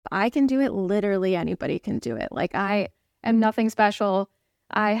I can do it. Literally anybody can do it. Like, I am nothing special.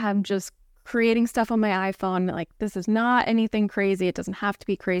 I am just creating stuff on my iPhone. Like, this is not anything crazy. It doesn't have to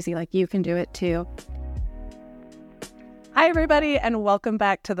be crazy. Like, you can do it too. Hi, everybody, and welcome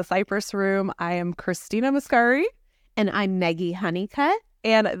back to the Cypress Room. I am Christina Mascari. And I'm Maggie Honeycutt.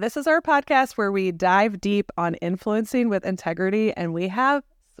 And this is our podcast where we dive deep on influencing with integrity. And we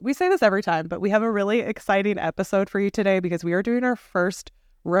say this every time, but we have a really exciting episode for you today because we are doing our first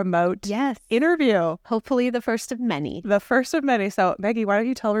remote interview. Hopefully the first of many. The first of many. So, Maggie, why don't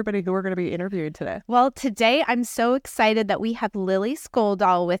you tell everybody who we're going to be interviewing today? Well, today I'm so excited that we have Lily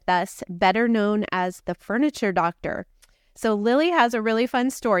Skoldal with us, better known as the Furniture Doctor. So Lily has a really fun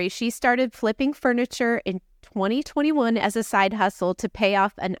story. She started flipping furniture in 2021 as a side hustle to pay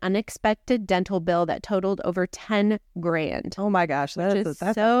off an unexpected dental bill that totaled over $10,000. Oh my gosh, that's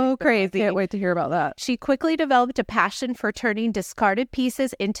so crazy. I can't wait to hear about that. She quickly developed a passion for turning discarded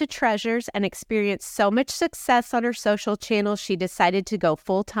pieces into treasures and experienced so much success on her social channels, she decided to go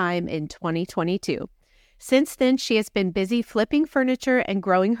full-time in 2022. Since then, she has been busy flipping furniture and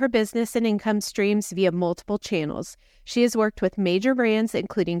growing her business and income streams via multiple channels. She has worked with major brands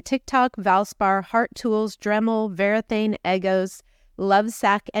including TikTok, Valspar, Heart Tools, Dremel, Verathane, Eggos,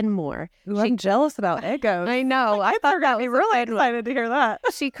 Lovesac, and more. I'm jealous about Eggos. I know. I thought that was really excited to hear that.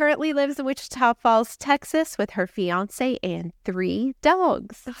 She currently lives in Wichita Falls, Texas with her fiance and 3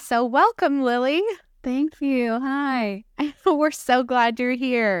 dogs. So welcome, Lily. Thank you. Hi. We're so glad you're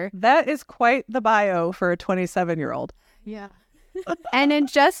here. That is quite the bio for a 27-year-old. Yeah. And in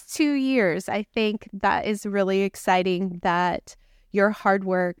just 2 years, I think that is really exciting that your hard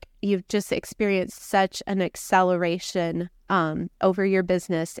work, you've just experienced such an acceleration over your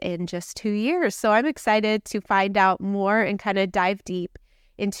business in just 2 years. So I'm excited to find out more and kind of dive deep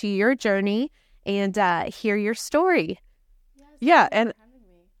into your journey and hear your story.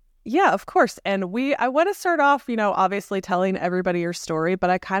 Yeah, of course. And I want to start off, obviously telling everybody your story, but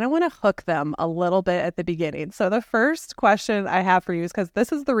I kind of want to hook them a little bit at the beginning. So the first question I have for you is because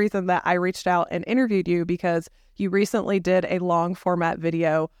this is the reason that I reached out and interviewed you, because you recently did a long format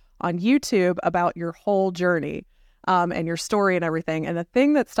video on YouTube about your whole journey and your story and everything. And the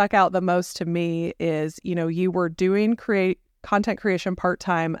thing that stuck out the most to me is, you were doing content creation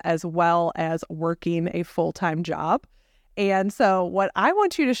part-time as well as working a full-time job. And so what I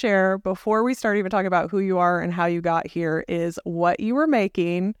want you to share before we start even talking about who you are and how you got here is what you were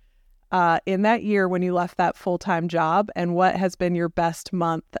making in that year when you left that full-time job, and what has been your best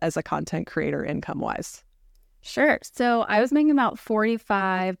month as a content creator income-wise. Sure. So I was making about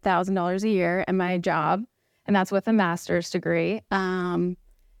 $45,000 a year in my job, and that's with a master's degree.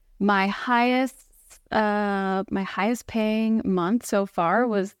 My highest paying month so far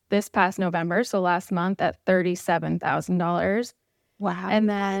was this past November, so last month, at $37,000. Wow. And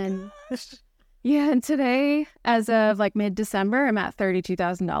then, and today, as of like mid-December, I'm at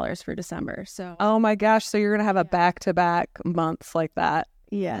 $32,000 for December. So, oh my gosh, so you're gonna have a back-to-back months like that.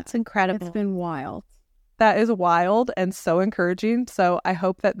 Yeah, it's incredible. It's been wild. That is wild and so encouraging. So I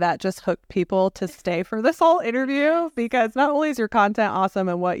hope that just hooked people to stay for this whole interview, because not only is your content awesome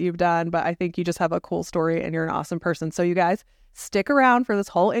and what you've done, but I think you just have a cool story and you're an awesome person. So you guys stick around for this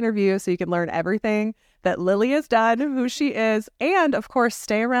whole interview so you can learn everything that Lily has done, who she is, and of course,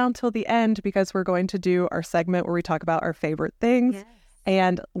 stay around till the end because we're going to do our segment where we talk about our favorite things. Yes.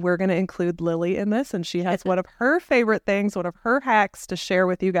 And we're going to include Lily in this, and she has one of her favorite things, one of her hacks to share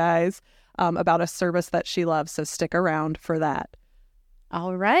with you guys about a service that she loves. So stick around for that.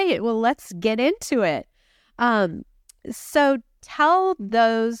 All right. Well, let's get into it. So tell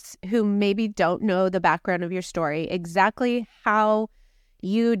those who maybe don't know the background of your story exactly how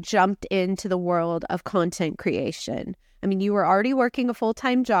you jumped into the world of content creation. I mean, you were already working a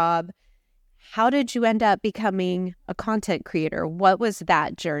full-time job. How did you end up becoming a content creator? What was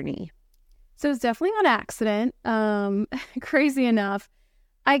that journey? So it's definitely an accident. Crazy enough,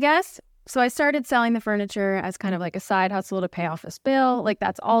 I guess. So I started selling the furniture as kind of like a side hustle to pay off this bill. Like,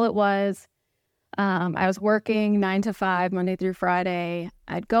 that's all it was. I was working 9 to 5, Monday through Friday.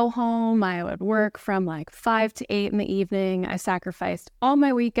 I'd go home. I would work from like 5 to 8 in the evening. I sacrificed all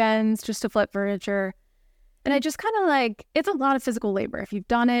my weekends just to flip furniture. And I just kind of like, it's a lot of physical labor. If you've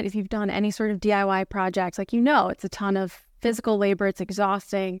done it, if you've done any sort of DIY projects, like, it's a ton of physical labor. It's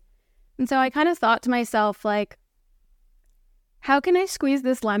exhausting. And so I kind of thought to myself, like, how can I squeeze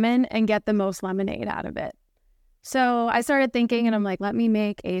this lemon and get the most lemonade out of it? So I started thinking, and I'm like, let me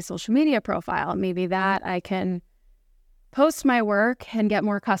make a social media profile. Maybe that I can post my work and get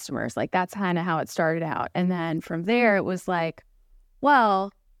more customers. Like, that's kind of how it started out. And then from there, it was like,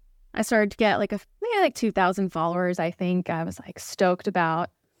 well, I started to get maybe 2,000 followers, I think. I was like stoked about.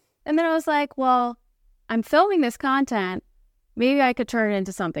 And then I was like, well, I'm filming this content. Maybe I could turn it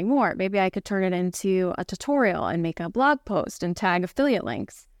into something more. Maybe I could turn it into a tutorial and make a blog post and tag affiliate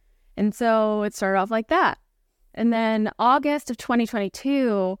links. And so it started off like that. And then August of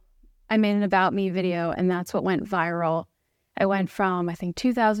 2022, I made an About Me video, and that's what went viral. I went from, I think,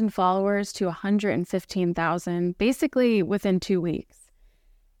 2,000 followers to 115,000, basically within 2 weeks.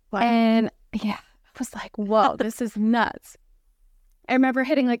 Wow. And yeah, I was like, whoa, this is nuts. I remember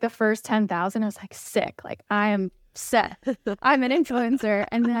hitting like the first 10,000. I was like, sick. Like, I am set. I'm an influencer.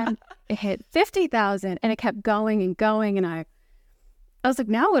 And then it hit 50,000 and it kept going and going. And I was like,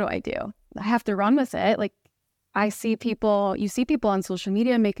 now what do I do? I have to run with it. Like, you see people on social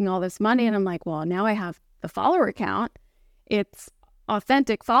media making all this money. And I'm like, well, now I have the follower count. It's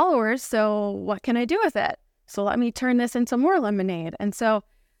authentic followers. So what can I do with it? So let me turn this into more lemonade. And so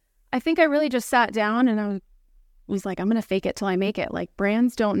I think I really just sat down and I was like, I'm going to fake it till I make it. Like,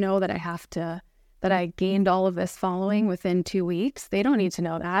 brands don't know that I gained all of this following within 2 weeks. They don't need to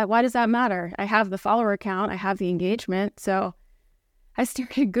know that. Why does that matter? I have the follower count. I have the engagement. So I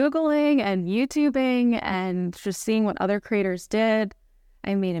started Googling and YouTubing and just seeing what other creators did.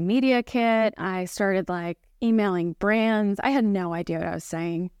 I made a media kit. I started like emailing brands. I had no idea what I was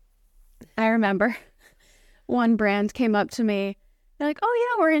saying. I remember one brand came up to me. They're like,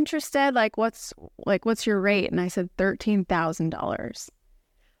 oh yeah, we're interested. What's your rate? And I said $13,000.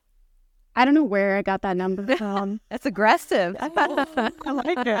 I don't know where I got that number from. That's aggressive. I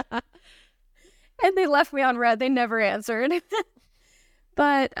like it. And they left me on red. They never answered.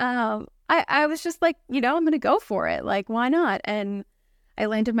 But I was just like, I'm going to go for it. Like, why not? And I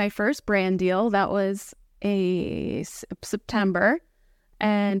landed my first brand deal. That was September.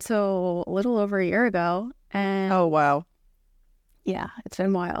 And so a little over a year ago. And oh, wow. Yeah, it's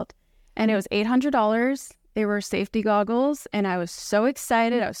been wild. And it was $800. They were safety goggles. And I was so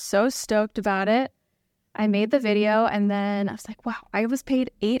excited. I was so stoked about it. I made the video. And then I was like, wow, I was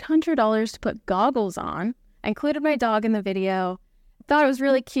paid $800 to put goggles on. I included my dog in the video. Thought it was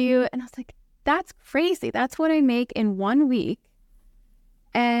really cute. And I was like, that's crazy. That's what I make in 1 week.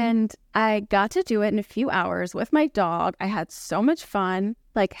 And I got to do it in a few hours with my dog. I had so much fun.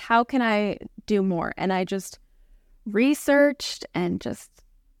 Like, how can I do more? And I just researched and just,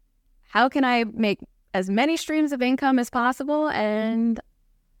 how can I make as many streams of income as possible? And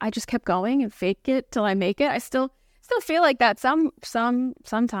I just kept going and fake it till I make it. I still feel like that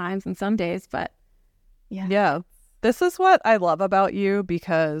sometimes and some days, but yeah. Yeah. This is what I love about you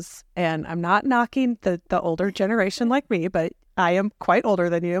because, and I'm not knocking the older generation like me, but I am quite older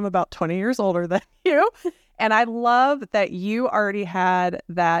than you. I'm about 20 years older than you. And I love that you already had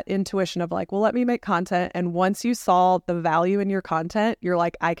that intuition of like, well, let me make content. And once you saw the value in your content, you're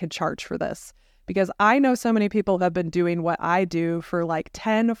like, I could charge for this. Because I know so many people have been doing what I do for like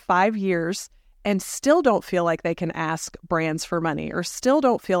 5 years and still don't feel like they can ask brands for money or still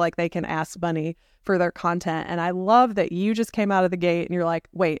don't feel like they can ask money for their content. And I love that you just came out of the gate and you're like,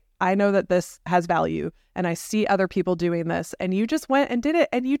 wait, I know that this has value and I see other people doing this. And you just went and did it.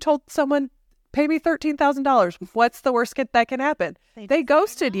 And you told someone, pay me $13,000. What's the worst that can happen? They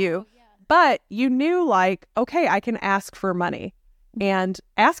ghosted you, but you knew like, okay, I can ask for money. And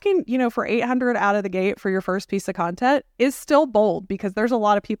asking, for $800 out of the gate for your first piece of content is still bold because there's a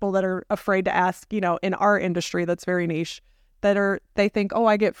lot of people that are afraid to ask, in our industry that's very niche, they think, oh,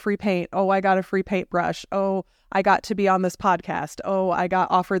 I get free paint. Oh, I got a free paintbrush. Oh, I got to be on this podcast. Oh, I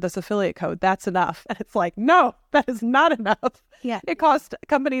got offered this affiliate code. That's enough. And it's like, no, that is not enough. Yeah. It costs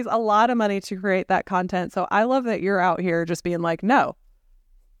companies a lot of money to create that content. So I love that you're out here just being like, no,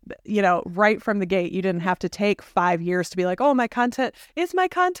 right from the gate, you didn't have to take 5 years to be like, oh, is my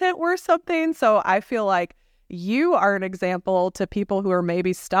content worth something? So I feel like you are an example to people who are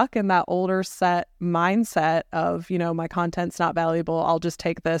maybe stuck in that older set mindset of, my content's not valuable. I'll just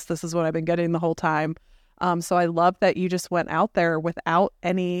take this. This is what I've been getting the whole time. So I love that you just went out there without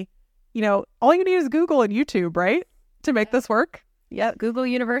any, all you need is Google and YouTube, right? To make this work. Yeah. Google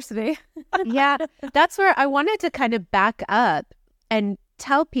University. Yeah. That's where I wanted to kind of back up and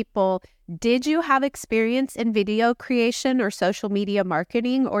tell people, did you have experience in video creation or social media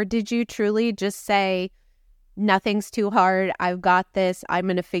marketing, or did you truly just say, nothing's too hard, I've got this, I'm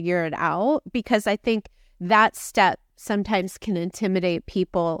going to figure it out? Because I think that step sometimes can intimidate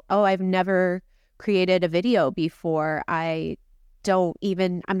people. Oh, I've never created a video before. I'm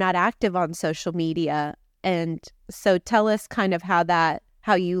not active on social media. And so tell us kind of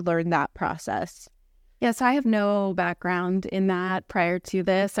how you learned that process. Yes, I have no background in that prior to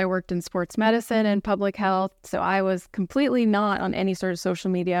this. I worked in sports medicine and public health, so I was completely not on any sort of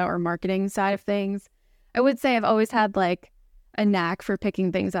social media or marketing side of things. I would say I've always had like a knack for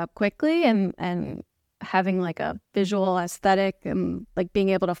picking things up quickly and having like a visual aesthetic and like being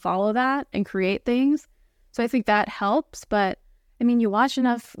able to follow that and create things. So I think that helps. But I mean, you watch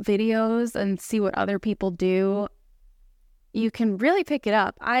enough videos and see what other people do, you can really pick it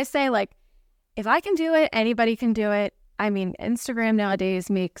up. I say, like, if I can do it, anybody can do it. I mean, Instagram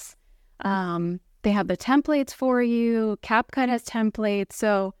nowadays makes, they have the templates for you. CapCut has templates.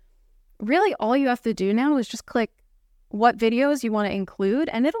 So really all you have to do now is just click what videos you want to include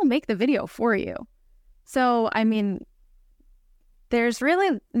and it'll make the video for you. So, I mean, there's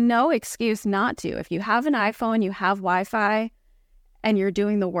really no excuse not to. If you have an iPhone, you have Wi-Fi, and you're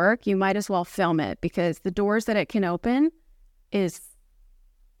doing the work, you might as well film it because the doors that it can open is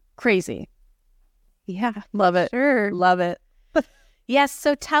crazy. Yeah. Love it. Sure. Love it. Yes.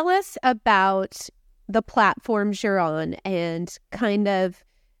 So tell us about the platforms you're on and kind of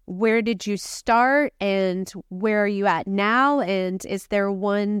where did you start and where are you at now? And is there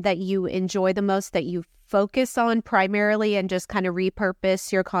one that you enjoy the most that you focus on primarily and just kind of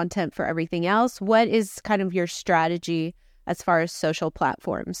repurpose your content for everything else? What is kind of your strategy as far as social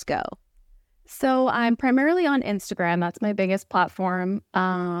platforms go? So I'm primarily on Instagram. That's my biggest platform.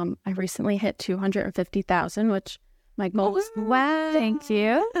 I recently hit 250,000, which my goal was, wow. Thank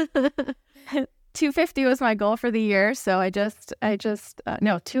you. 250 was my goal for the year. So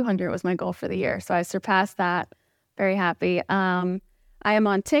no, 200 was my goal for the year. So I surpassed that. Very happy. I am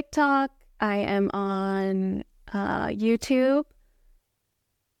on TikTok. I am on YouTube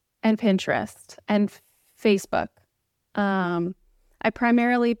and Pinterest and Facebook. I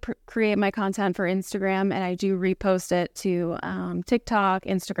primarily create my content for Instagram, and I do repost it to TikTok,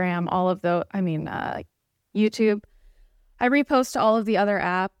 Instagram, all of those. I mean, YouTube. I repost to all of the other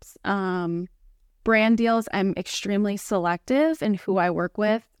apps. Brand deals, I'm extremely selective in who I work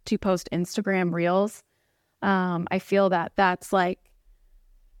with to post Instagram Reels. I feel that's like,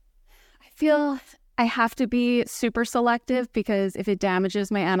 I have to be super selective because if it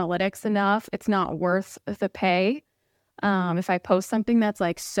damages my analytics enough, it's not worth the pay. If I post something that's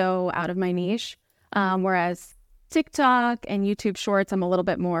like so out of my niche, whereas TikTok and YouTube Shorts, I'm a little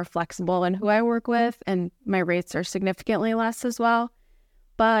bit more flexible in who I work with and my rates are significantly less as well.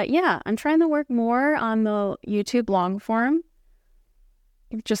 But yeah, I'm trying to work more on the YouTube long form.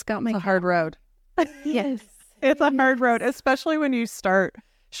 You've just got my... It's a hard road. Yes. It's a hard road, especially when you start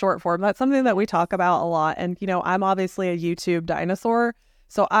short form. That's something that we talk about a lot. And, you know, I'm obviously a YouTube dinosaur.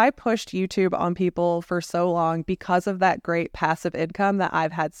 So I pushed YouTube on people for so long because of that great passive income that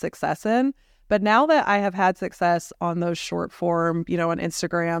I've had success in. But now that I have had success on those short form, you know, on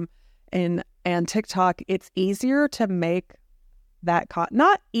Instagram and TikTok, it's easier to make that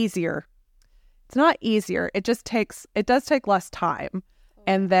not easier. It's not easier. It does take less time.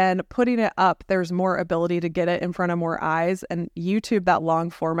 And then putting it up, there's more ability to get it in front of more eyes. And YouTube, that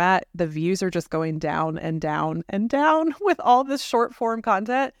long format, the views are just going down and down and down with all this short form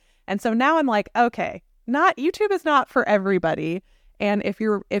content. And so now I'm like, okay, YouTube is not for everybody. And if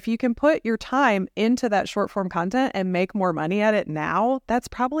you can put your time into that short form content and make more money at it now, that's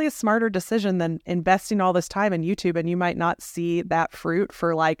probably a smarter decision than investing all this time in YouTube. And you might not see that fruit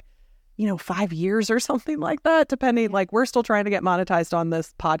for 5 years or something like that, depending. Like, we're still trying to get monetized on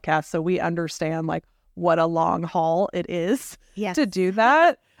this podcast, so we understand like what a long haul it is to do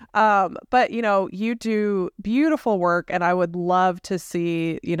that. But you do beautiful work, and I would love to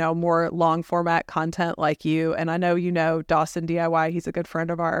see more long format content like you. And I know Dawson DIY. He's a good friend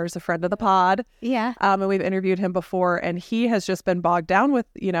of ours, a friend of the pod. Yeah. And we've interviewed him before, and he has just been bogged down with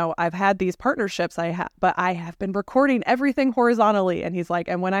I've had these partnerships but I have been recording everything horizontally. And he's like,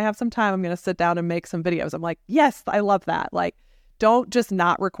 and when I have some time, I'm going to sit down and make some videos. I'm like, yes, I love that. Like, don't just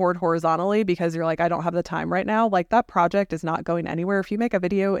not record horizontally because you're like, I don't have the time right now. Like, that project is not going anywhere. If you make a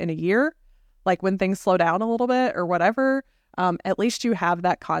video in a year, like when things slow down a little bit or whatever, at least you have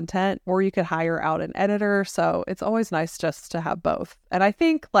that content, or you could hire out an editor. So it's always nice just to have both. And I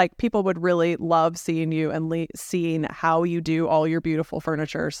think like people would really love seeing you and seeing how you do all your beautiful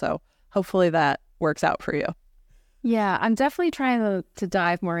furniture. So hopefully that works out for you. Yeah, I'm definitely trying to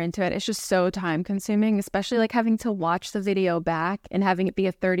dive more into it. It's just so time consuming, especially like having to watch the video back and having it be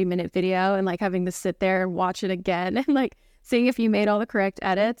a 30-minute video and like having to sit there and watch it again and like seeing if you made all the correct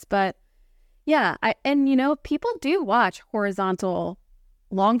edits. But yeah, people do watch horizontal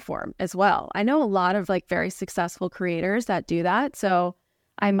long form as well. I know a lot of like very successful creators that do that. So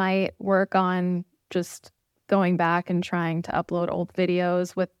I might work on just going back and trying to upload old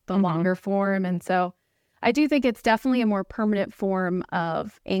videos with the longer form. And so I do think it's definitely a more permanent form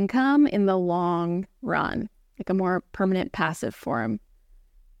of income in the long run, like a more permanent passive form.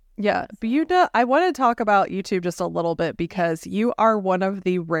 Yeah. But I want to talk about YouTube just a little bit because you are one of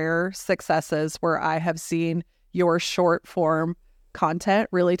the rare successes where I have seen your short form content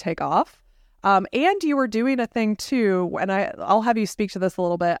really take off. And you were doing a thing too, and I'll have you speak to this a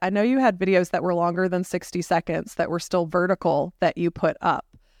little bit. I know you had videos that were longer than 60 seconds that were still vertical that you put up.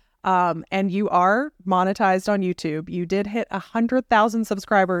 And you are monetized on YouTube. You did hit 100,000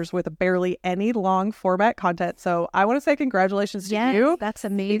 subscribers with barely any long format content. So I want to say congratulations to you. That's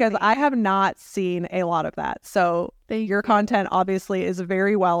amazing. Because I have not seen a lot of that. So your content obviously is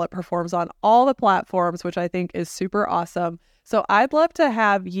very well. It performs on all the platforms, which I think is super awesome. So I'd love to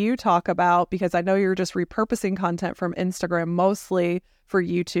have you talk about, because I know you're just repurposing content from Instagram mostly for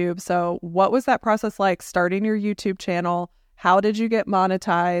YouTube. So what was that process like starting your YouTube channel? How did you get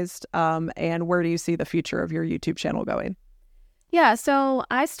monetized? And where do you see the future of your YouTube channel going? Yeah, so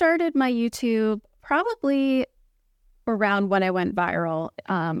I started my YouTube probably around when I went viral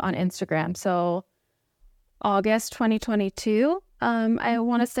on Instagram. So August 2022, I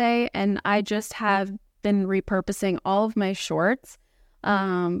want to say. And I just have been repurposing all of my shorts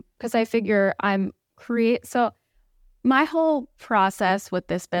because I figure so my whole process with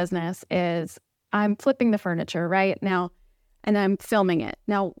this business is I'm flipping the furniture right now and I'm filming it.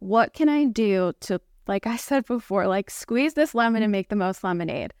 Now, what can I do to, like I said before, like squeeze this lemon and make the most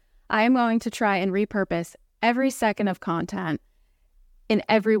lemonade? I am going to try and repurpose every second of content in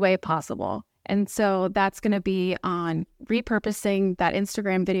every way possible. And so that's going to be on repurposing that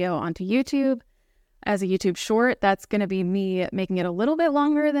Instagram video onto YouTube as a YouTube short. That's going to be me making it a little bit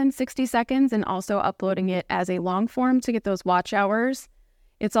longer than 60 seconds and also uploading it as a long form to get those watch hours.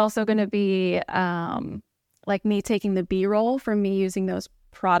 It's also going to be like me taking the B-roll from me using those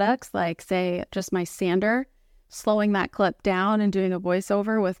products, like say just my sander, slowing that clip down and doing a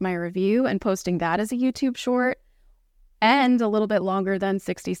voiceover with my review and posting that as a YouTube short, and a little bit longer than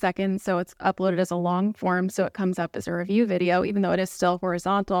 60 seconds. So it's uploaded as a long form. So it comes up as a review video, even though it is still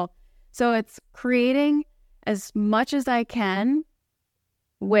horizontal. So it's creating as much as I can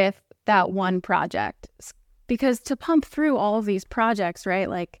with that one project, because to pump through all of these projects, right?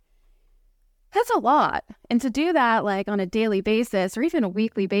 Like that's a lot. And to do that like on a daily basis or even a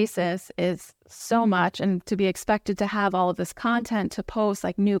weekly basis is so much. And to be expected to have all of this content to post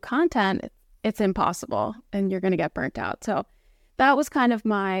like new content, it's impossible and you're going to get burnt out. So that was kind of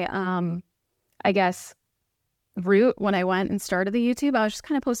my, I guess, route when I went and started the YouTube. I was just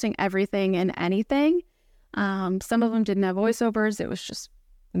kind of posting everything and anything. Some of them didn't have voiceovers. It was just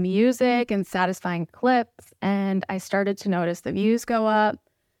music and satisfying clips. And I started to notice the views go up.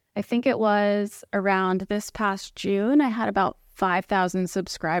 I think it was around this past June, I had about 5,000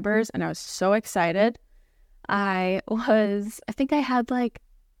 subscribers and I was so excited. I think I had like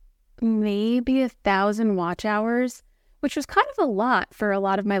maybe 1,000 watch hours, which was kind of a lot for a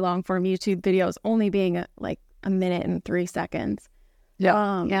lot of my long form YouTube videos, only being like a minute and 3 seconds.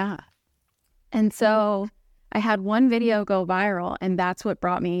 Yeah. And so I had one video go viral and that's what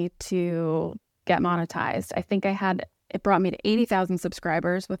brought me to get monetized. I think it brought me to 80,000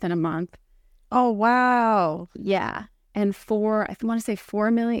 subscribers within a month. Oh, wow. Yeah. And I want to say 4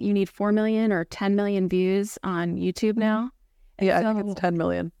 million, you need 4 million or 10 million views on YouTube now. Yeah, I think it's 10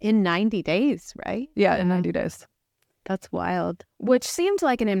 million. In 90 days, right? Yeah, in 90 days. That's wild. Which seemed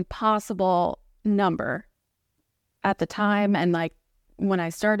like an impossible number at the time. And like when I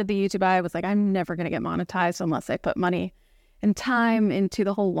started the YouTube, I was like, I'm never going to get monetized unless I put money and time into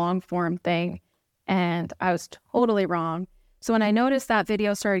the whole long form thing. And I was totally wrong. So when I noticed that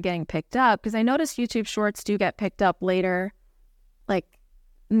video started getting picked up, because I noticed YouTube Shorts do get picked up later, like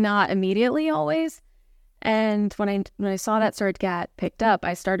not immediately always. And when I saw that started to get picked up,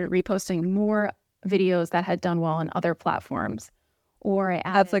 I started reposting more videos that had done well on other platforms.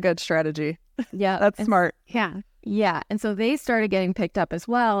 That's a good strategy. Yeah. That's smart. Yeah. Yeah. And so they started getting picked up as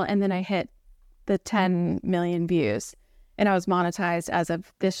well. And then I hit the 10 million views and I was monetized as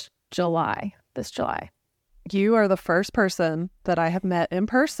of this July. You are the first person that I have met in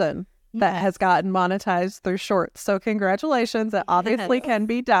person that has gotten monetized through shorts. So congratulations. It obviously can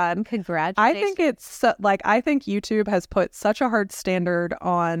be done. Congratulations. I think I think YouTube has put such a hard standard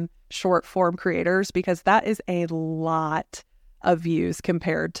on short form creators because that is a lot of views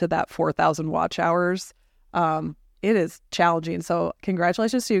compared to that 4,000 watch hours. It is challenging. So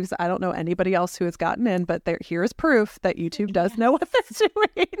congratulations to you, because I don't know anybody else who has gotten in, but here is proof that YouTube does know what it's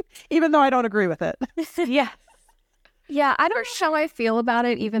doing, even though I don't agree with it. Yeah. Yeah, I don't know how I feel about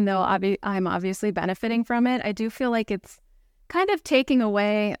it, even though I'm obviously benefiting from it. I do feel like it's kind of taking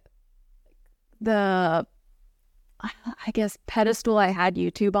away the, I guess, pedestal I had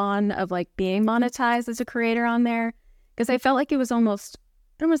YouTube on of like being monetized as a creator on there, because I felt like it was almost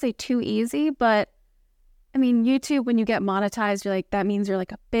don't want to say too easy, but I mean, YouTube, when you get monetized, you're like, that means you're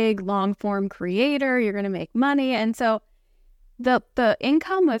like a big long form creator. You're going to make money. And so the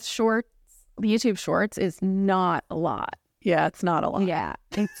income with shorts, YouTube shorts, is not a lot. Yeah, it's not a lot. Yeah,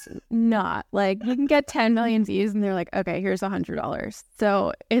 it's not. Like, you can get 10 million views and they're like, okay, here's $100.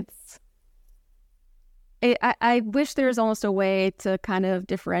 So I wish there was almost a way to kind of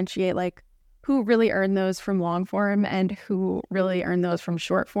differentiate like who really earned those from long form and who really earned those from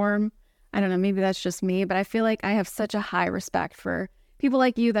short form. I don't know, maybe that's just me, but I feel like I have such a high respect for people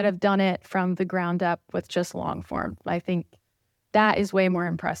like you that have done it from the ground up with just long form. I think that is way more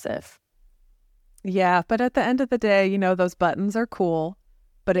impressive. Yeah, but at the end of the day, you know, those buttons are cool,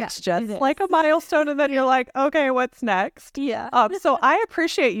 but it's just like a milestone, and then you're like, okay, what's next? Yeah. So I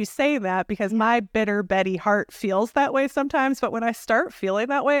appreciate you saying that, because my bitter Betty heart feels that way sometimes, but when I start feeling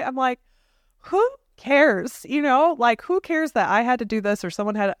that way, I'm like, who cares? You know, like, who cares that I had to do this or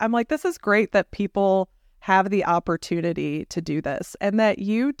someone had? I'm like, this is great that people have the opportunity to do this, and that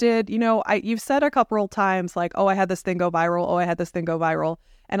you did. You know, you've said a couple of times like, oh, I had this thing go viral. Oh, I had this thing go viral.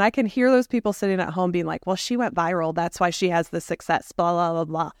 And I can hear those people sitting at home being like, well, she went viral. That's why she has the success, blah, blah, blah,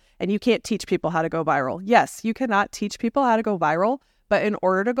 blah. And you can't teach people how to go viral. Yes, you cannot teach people how to go viral. But in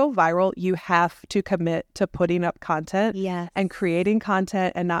order to go viral, you have to commit to putting up content and creating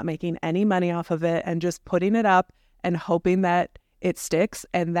content and not making any money off of it and just putting it up and hoping that it sticks.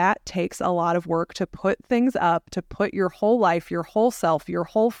 And that takes a lot of work to put things up, to put your whole life, your whole self, your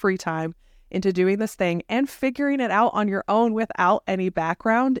whole free time into doing this thing and figuring it out on your own without any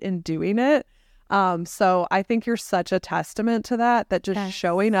background in doing it. So I think you're such a testament to that just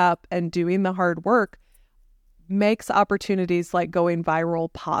showing up and doing the hard work makes opportunities like going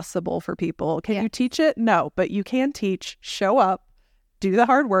viral possible for people. Can you teach it? No, but you can teach. Show up, do the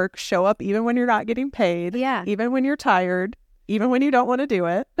hard work, show up even when you're not getting paid, even when you're tired, even when you don't want to do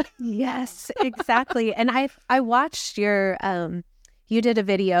it. Yes, exactly. And I watched your you did a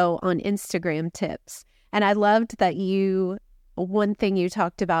video on Instagram tips, and I loved that one thing you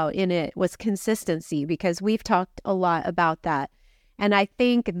talked about in it was consistency, because we've talked a lot about that. And I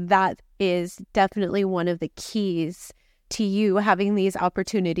think that is definitely one of the keys to you having these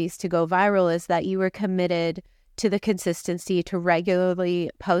opportunities to go viral, is that you were committed to the consistency, to regularly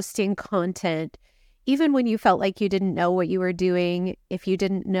posting content, even when you felt like you didn't know what you were doing, if you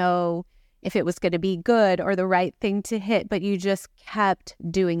didn't know if it was going to be good or the right thing to hit, but you just kept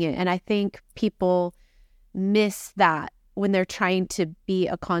doing it. And I think people miss that when they're trying to be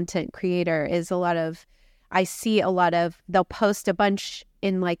a content creator. I see a lot of, they'll post a bunch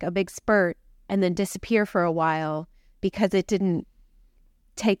in like a big spurt and then disappear for a while because it didn't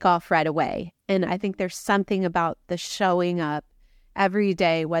take off right away. And I think there's something about the showing up every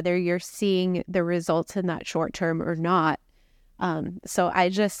day, whether you're seeing the results in that short term or not. So I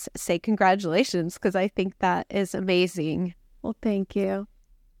just say congratulations, because I think that is amazing. Well, thank you.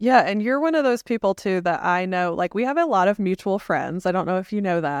 Yeah, and you're one of those people too that I know, like, we have a lot of mutual friends. I don't know if you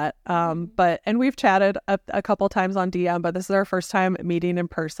know that, and we've chatted a couple times on DM, but this is our first time meeting in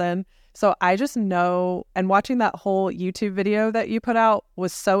person. So I just know, and watching that whole YouTube video that you put out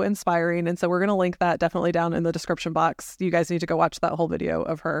was so inspiring. And so we're going to link that definitely down in the description box. You guys need to go watch that whole video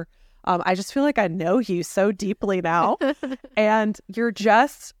of her. I just feel like I know you so deeply now, and you're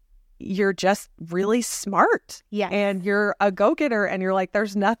just really smart. Yeah. And you're a go-getter, and you're like,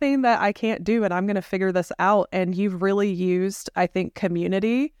 there's nothing that I can't do, and I'm going to figure this out. And you've really used, I think,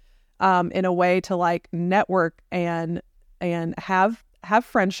 community in a way to like network and have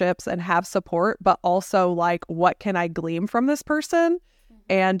friendships and have support, but also like, what can I glean from this person?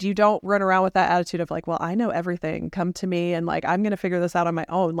 And you don't run around with that attitude of like, well, I know everything, come to me, and like, I'm going to figure this out on my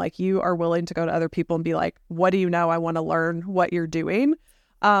own. Like, you are willing to go to other people and be like, what do you know? I want to learn what you're doing.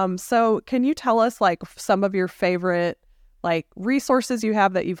 So can you tell us like some of your favorite like resources you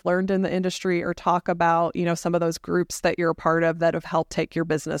have that you've learned in the industry, or talk about, you know, some of those groups that you're a part of that have helped take your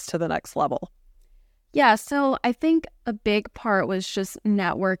business to the next level? Yeah, so I think a big part was just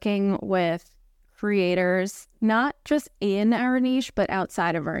networking with creators, not just in our niche, but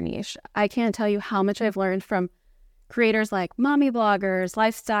outside of our niche. I can't tell you how much I've learned from creators like mommy bloggers,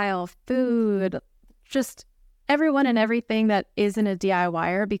 lifestyle, food, just everyone and everything that isn't a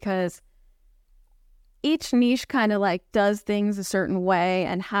DIYer, because each niche kind of like does things a certain way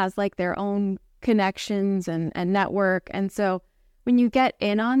and has like their own connections and network. And so when you get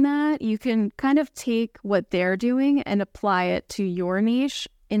in on that, you can kind of take what they're doing and apply it to your niche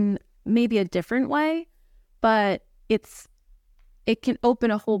in maybe a different way, but it can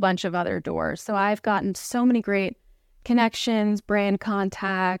open a whole bunch of other doors. So I've gotten so many great connections, brand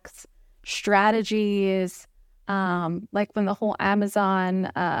contacts, strategies, like when the whole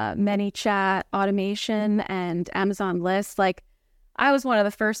Amazon ManyChat automation and Amazon lists, like I was one of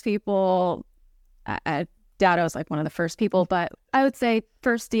the first people, I doubt I was like one of the first people, but I would say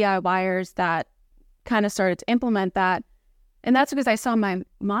first DIYers that kind of started to implement that. And that's because I saw my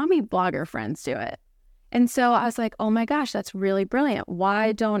mommy blogger friends do it. And so I was like, oh my gosh, that's really brilliant.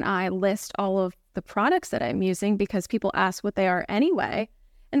 Why don't I list all of the products that I'm using? Because people ask what they are anyway.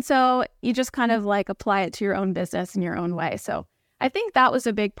 And so you just kind of like apply it to your own business in your own way. So I think that was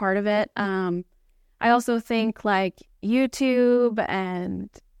a big part of it. I also think like YouTube and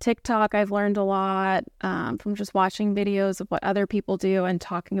TikTok, I've learned a lot from just watching videos of what other people do and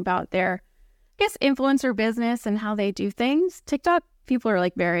talking about their, I guess, influencer business and how they do things. TikTok, people are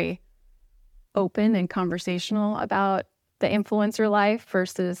like very open and conversational about the influencer life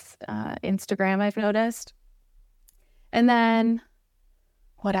versus Instagram, I've noticed. And then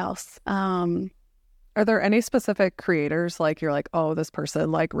what else? Are there any specific creators like you're like, oh, this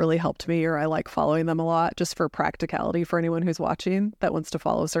person like really helped me, or I like following them a lot, just for practicality for anyone who's watching that wants to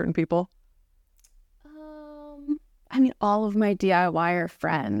follow certain people? I mean, all of my DIYer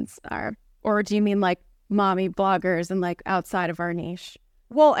friends are, or do you mean like mommy bloggers and like outside of our niche?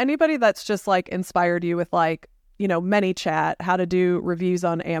 Well, anybody that's just like inspired you with like, you know, ManyChat, how to do reviews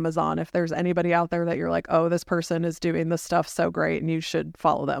on Amazon. If there's anybody out there that you're like, oh, this person is doing this stuff so great and you should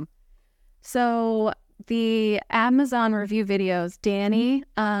follow them. So the Amazon review videos, Danny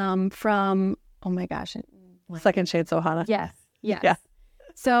from, oh my gosh. Second Chance Ohana. Yes. Yeah.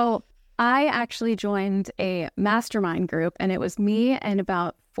 So I actually joined a mastermind group, and it was me and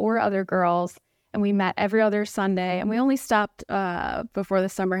about 4 other girls, and we met every other Sunday, and we only stopped before the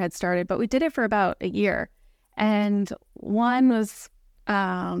summer had started, but we did it for about a year. And one was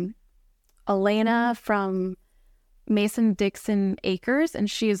Elena from Mason-Dixon Acres, and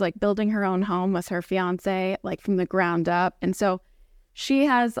she's like building her own home with her fiance, like from the ground up. And so she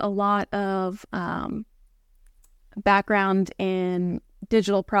has a lot of background in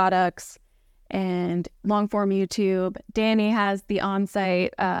digital products and long form YouTube. Danny has the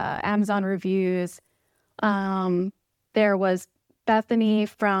on-site Amazon reviews. There was Bethany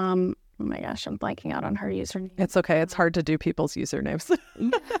from, oh my gosh, I'm blanking out on her username. It's okay. It's hard to do people's usernames.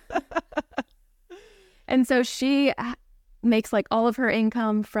 And so she makes like all of her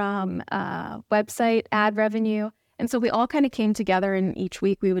income from website ad revenue. And so we all kind of came together, and each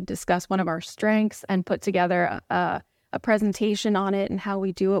week we would discuss one of our strengths and put together a presentation on it and how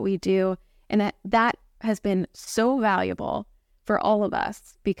we do what we do. And that has been so valuable for all of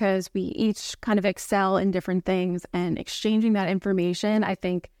us because we each kind of excel in different things, and exchanging that information, I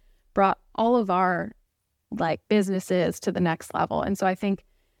think, brought all of our like businesses to the next level. And so I think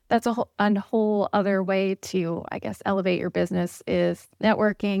that's a whole other way to, I guess, elevate your business is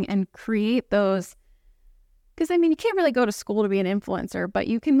networking and create those. Because, I mean, you can't really go to school to be an influencer, but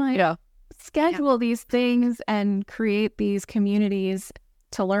you can like schedule these things and create these communities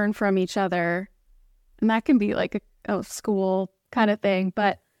to learn from each other. And that can be like a school kind of thing.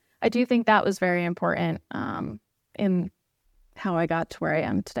 But I do think that was very important in how I got to where I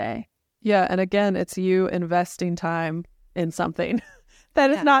am today. Yeah. And again, it's you investing time in something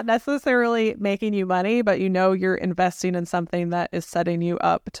that is not necessarily making you money, but you know you're investing in something that is setting you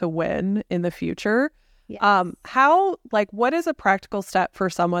up to win in the future. Yes. What is a practical step for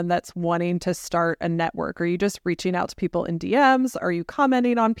someone that's wanting to start a network? Are you just reaching out to people in DMs? Are you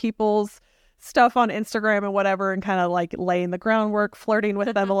commenting on people's stuff on Instagram and whatever, and kind of like laying the groundwork, flirting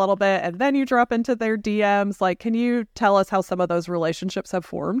with them a little bit, and then you drop into their DMs? Like, can you tell us how some of those relationships have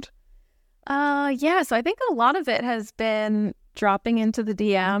formed? Yeah. So I think a lot of it has been dropping into the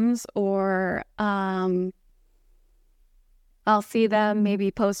DMs, or I'll see them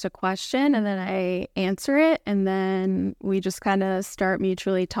maybe post a question and then I answer it, and then we just kind of start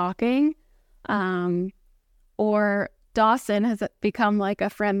mutually talking. Or Dawson has become like a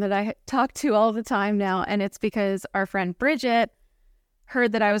friend that I talk to all the time now, and it's because our friend Bridget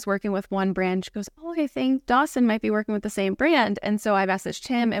heard that I was working with one brand. She goes, oh, I think Dawson might be working with the same brand. And so I messaged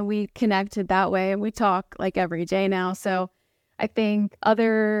him, and we connected that way, and we talk like every day now. So I think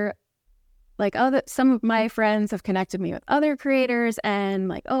some of my friends have connected me with other creators, and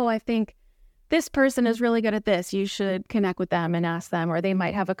like, oh, I think this person is really good at this. You should connect with them and ask them, or they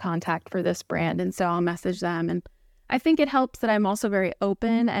might have a contact for this brand. And so I'll message them. And I think it helps that I'm also very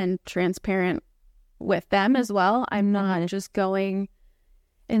open and transparent with them as well. I'm not just going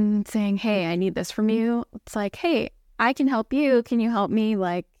and saying, hey, I need this from you. It's like, hey, I can help you. Can you help me?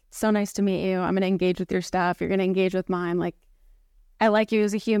 Like, so nice to meet you. I'm going to engage with your stuff. You're going to engage with mine. Like, I like you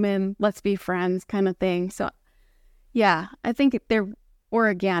as a human. Let's be friends kind of thing. So yeah, I think they're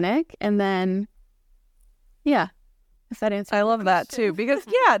organic. And then Yeah. If that answers. I love that too, because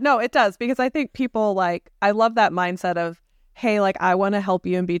no, it does. Because I think people I love that mindset of, hey, I want to help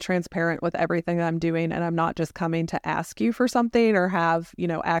you and be transparent with everything that I'm doing. And I'm not just coming to ask you for something or have,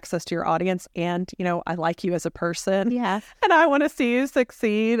 access to your audience. And, I like you as a person. Yeah. And I want to see you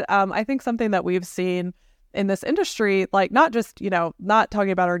succeed. I think something that we've seen in this industry, not just, not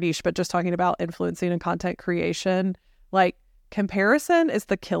talking about our niche, but just talking about influencing and content creation, comparison is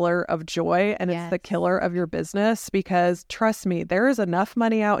the killer of joy, and it's the killer of your business, because trust me, there is enough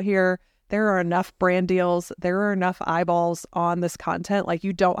money out here. There are enough brand deals. There are enough eyeballs on this content.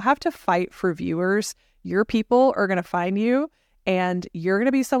 You don't have to fight for viewers. Your people are going to find you, and you're going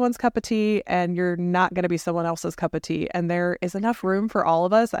to be someone's cup of tea, and you're not going to be someone else's cup of tea. And there is enough room for all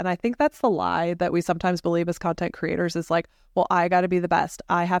of us. And I think that's the lie that we sometimes believe as content creators is well, I got to be the best.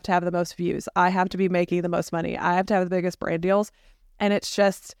 I have to have the most views. I have to be making the most money. I have to have the biggest brand deals. And it's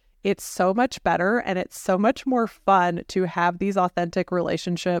so much better, and it's so much more fun to have these authentic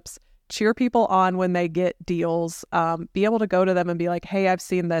relationships, cheer people on when they get deals, be able to go to them and be like, hey, I've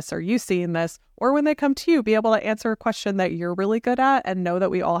seen this, or you've seen this. Or when they come to you, be able to answer a question that you're really good at, and know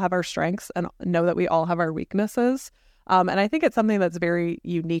that we all have our strengths and know that we all have our weaknesses. And I think it's something that's very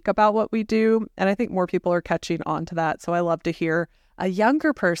unique about what we do. And I think more people are catching on to that. So I love to hear a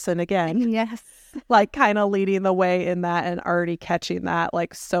younger person, again, Yes. kind of leading the way in that and already catching that,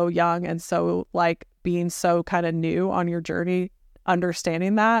 so young, and so being so kind of new on your journey,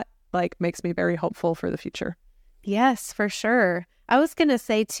 understanding that makes me very hopeful for the future. Yes, for sure. I was going to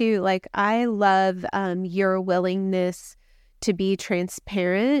say too, I love your willingness to be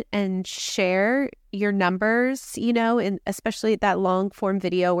transparent and share your numbers, and especially that long form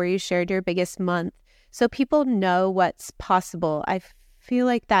video where you shared your biggest month, so people know what's possible. I feel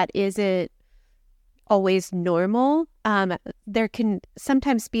like that isn't always normal. There can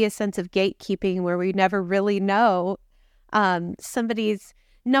sometimes be a sense of gatekeeping where we never really know somebody's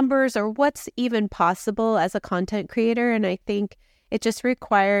numbers or what's even possible as a content creator. And I think it just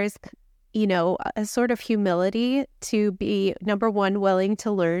requires, a sort of humility to be, number one, willing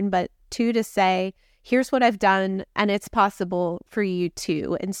to learn, but two, to say, here's what I've done and it's possible for you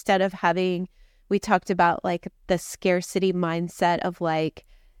too. Instead of having, we talked about the scarcity mindset of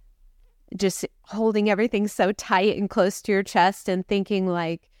just holding everything so tight and close to your chest and thinking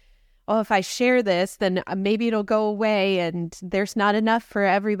oh, if I share this, then maybe it'll go away, and there's not enough for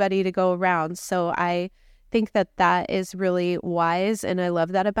everybody to go around. So I think that is really wise, and I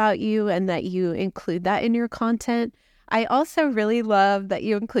love that about you, and that you include that in your content. I also really love that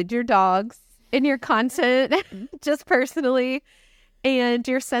you include your dogs in your content, just personally, and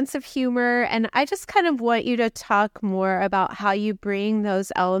your sense of humor. And I just kind of want you to talk more about how you bring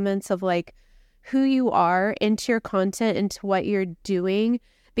those elements of who you are into your content, into what you're doing,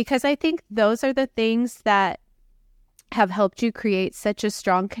 because I think those are the things that have helped you create such a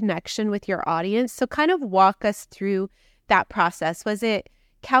strong connection with your audience. So kind of walk us through that process. Was it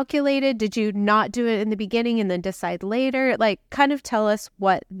calculated? Did you not do it in the beginning and then decide later? Kind of tell us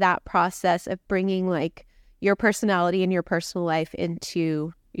what that process of bringing your personality and your personal life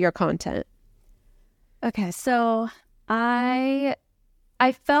into your content. Okay, so I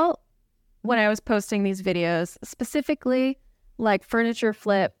felt when I was posting these videos, specifically furniture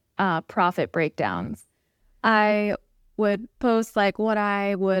flip profit breakdowns, I would post what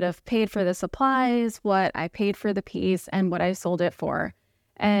I would have paid for the supplies, what I paid for the piece, and what I sold it for.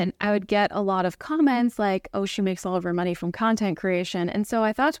 And I would get a lot of comments oh, she makes all of her money from content creation. And so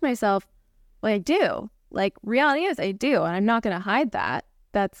I thought to myself, well, I do. Reality is I do. And I'm not going to hide that.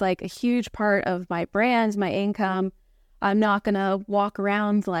 That's a huge part of my brand, my income. I'm not going to walk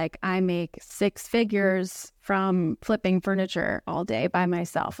around I make 6 figures from flipping furniture all day by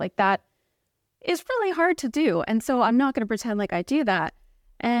myself. That is really hard to do. And so I'm not going to pretend I do that.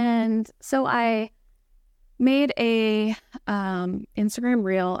 And so I made a Instagram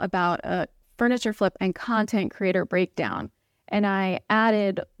reel about a furniture flip and content creator breakdown. And I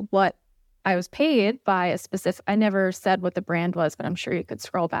added what I was paid by a specific, I never said what the brand was, but I'm sure you could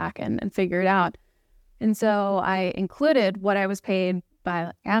scroll back and figure it out. And so I included what I was paid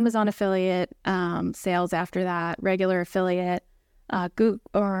by Amazon affiliate, sales after that, regular affiliate, Google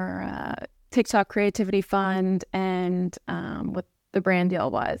or TikTok Creativity Fund, and what the brand deal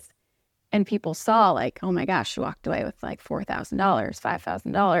was. And people saw oh my gosh, she walked away with $4,000,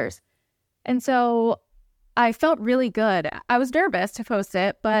 $5,000. And so I felt really good. I was nervous to post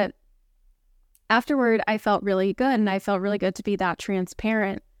it, but afterward I felt really good, and I felt really good to be that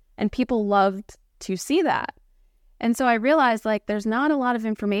transparent, and people loved to see that. And so I realized there's not a lot of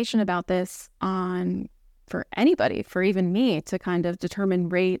information about this for anybody, for even me to kind of determine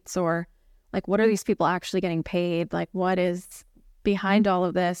rates or Like, what are these people actually getting paid? Like, what is behind all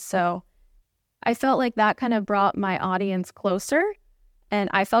of this? So I felt like that kind of brought my audience closer, and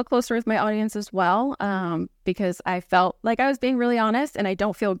I felt closer with my audience as well, because I felt like I was being really honest, and I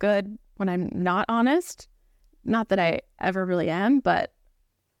don't feel good when I'm not honest. Not that I ever really am, but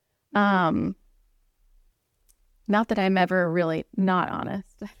not that I'm ever really not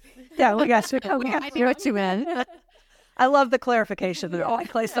honest. Yeah, we got you. I knew what you meant. I love the clarification.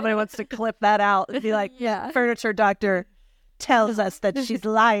 Like somebody wants to clip that out and be like, Yeah. furniture doctor tells us that she's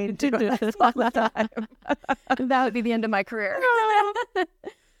lying to us all the time. That would be the end of my career.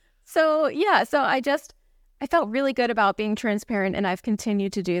 So I felt really good about being transparent, and I've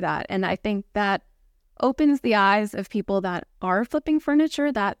continued to do that. And I think that opens the eyes of people that are flipping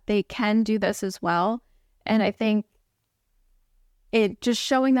furniture that they can do this as well. And I think it just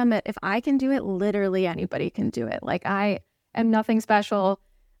showing them that if I can do it, literally anybody can do it. Like, I am nothing special.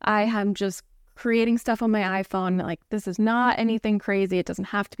 I am just creating stuff on my iPhone. Like, this is not anything crazy. It doesn't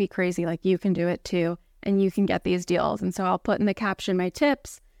have to be crazy. Like, you can do it too, and you can get these deals. And so I'll put in the caption my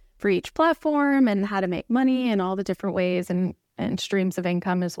tips for each platform and how to make money and all the different ways and streams of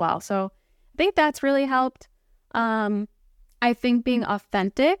income as well. So I think that's really helped. I think being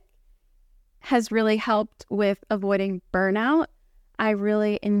authentic has really helped with avoiding burnout. I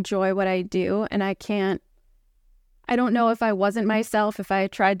really enjoy what I do, and I don't know if I wasn't myself, if I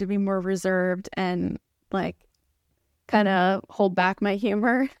tried to be more reserved and like kind of hold back my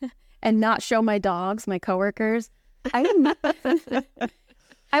humor and not show my dogs, my coworkers, I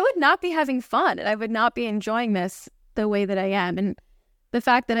would not be having fun, and I would not be enjoying this the way that I am. And the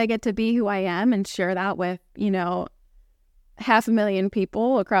fact that I get to be who I am and share that with, 500,000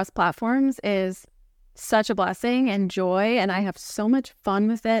 people across platforms is such a blessing and joy. And I have so much fun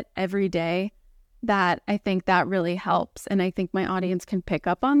with it every day that I think that really helps. And I think my audience can pick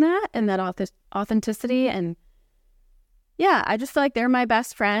up on that and that authenticity. And yeah, I just feel like they're my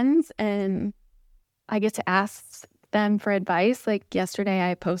best friends, and I get to ask them for advice. Like yesterday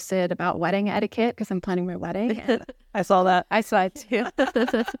I posted about wedding etiquette because I'm planning my wedding. And I saw that. I saw it too.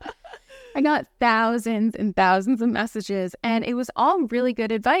 I got thousands and thousands of messages, and it was all really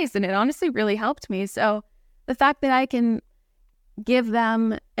good advice, and it honestly really helped me. So the fact that I can give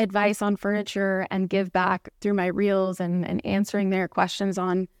them advice on furniture and give back through my reels and answering their questions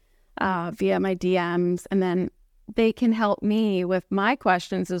on via my DMs, and then they can help me with my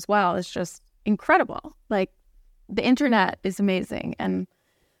questions as well, is just incredible. Like, the internet is amazing, and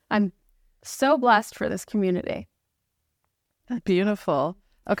I'm so blessed for this community. Beautiful.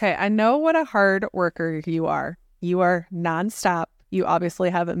 Okay, I know what a hard worker you are. You are nonstop. You obviously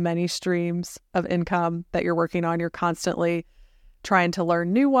have many streams of income that you're working on. You're constantly trying to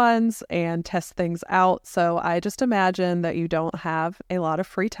learn new ones and test things out. So I just imagine that you don't have a lot of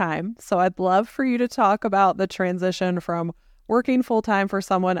free time. So I'd love for you to talk about the transition from working full-time for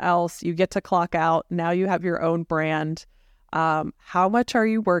someone else. You get to clock out. Now you have your own brand. How much are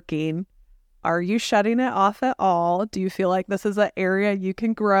you working? Are you shutting it off at all? Do you feel like this is an area you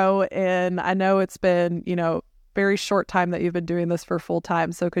can grow in? I know it's been, very short time that you've been doing this for full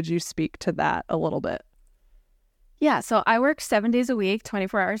time. So could you speak to that a little bit? Yeah. So I work 7 days a week,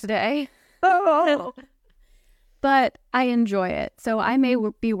 24 hours a day. Oh. But I enjoy it. So I may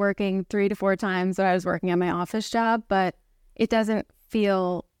be working 3 to 4 times that I was working at my office job, but it doesn't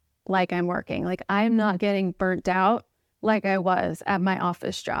feel like I'm working. Like, I'm not getting burnt out like I was at my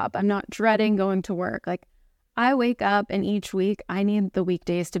office job. I'm not dreading going to work. Like, I wake up and each week I need the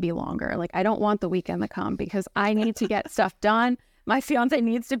weekdays to be longer. Like, I don't want the weekend to come because I need to get stuff done. My fiance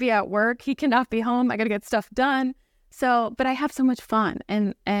needs to be at work. He cannot be home. I got to get stuff done. So, but I have so much fun.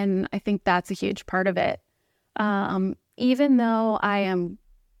 And I think that's a huge part of it. Even though I am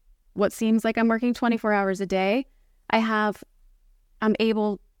what seems like I'm working 24 hours a day, I'm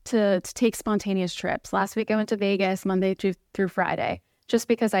able to take spontaneous trips. Last week I went to Vegas Monday through Friday just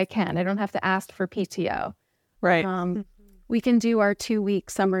because I can. I don't have to ask for PTO. Right. We can do our 2-week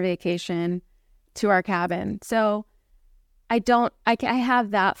summer vacation to our cabin. So I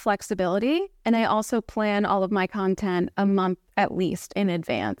have that flexibility, and I also plan all of my content a month at least in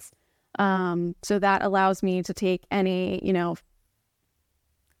advance. So that allows me to take any,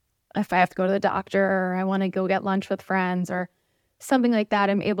 if I have to go to the doctor or I want to go get lunch with friends or something like that,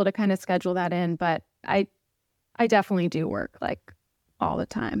 I'm able to kind of schedule that in. But I definitely do work like all the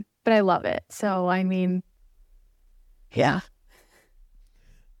time, but I love it. So, I mean, yeah.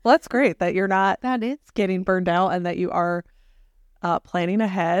 Well, that's great that you're not That is. getting burned out and that you are planning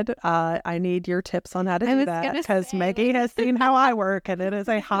ahead. I need your tips on how to do that because Maggie has seen how I work and it is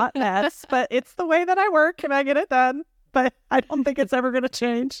a hot mess, but it's the way that I work and I get it done. but I don't think it's ever going to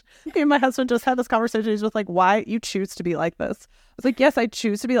change. Me and my husband just had this conversation. He's just like, why you choose to be like this? I was like, yes, I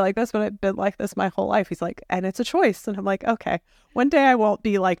choose to be like this, but I've been like this my whole life. He's like, and it's a choice. And I'm like, okay, one day I won't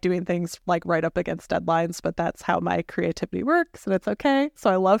be like doing things like right up against deadlines, but that's how my creativity works, and it's okay. So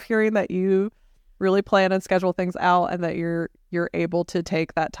I love hearing that you really plan and schedule things out, and that you're able to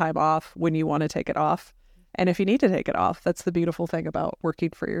take that time off when you want to take it off. And if you need to take it off, that's the beautiful thing about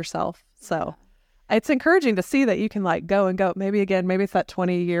working for yourself. So it's encouraging to see that you can like go and go. Maybe it's that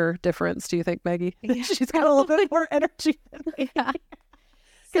 20-year difference. Do you think, Maggie? Yeah. She's got a little bit more energy than me. Yeah.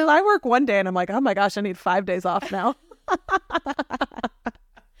 Because I work one day and I'm like, oh my gosh, I need 5 days off now.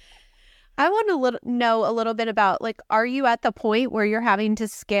 I want to know a little bit about, like, are you at the point where you're having to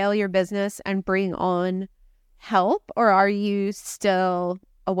scale your business and bring on help, or are you still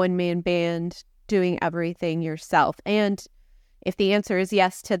a one-man band doing everything yourself? And if the answer is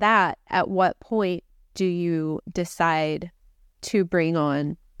yes to that, at what point do you decide to bring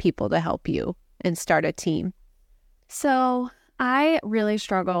on people to help you and start a team? So I really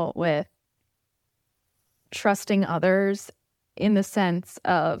struggle with trusting others in the sense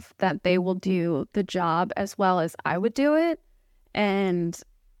of that they will do the job as well as I would do it, and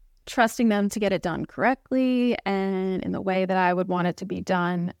trusting them to get it done correctly and in the way that I would want it to be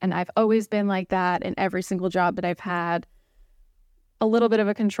done. And I've always been like that in every single job that I've had. A little bit of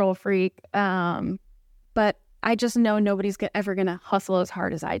a control freak, but I just know nobody's ever going to hustle as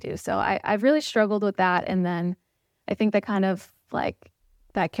hard as I do. So I've really struggled with that. And then I think that kind of like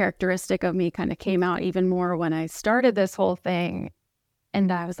that characteristic of me kind of came out even more when I started this whole thing. And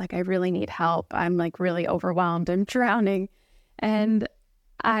I was like, I really need help. I'm like really overwhelmed. I'm drowning. And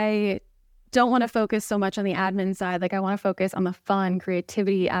I don't want to focus so much on the admin side. Like I want to focus on the fun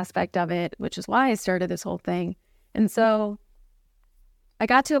creativity aspect of it, which is why I started this whole thing. And so I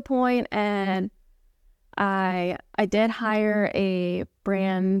got to a point and I did hire a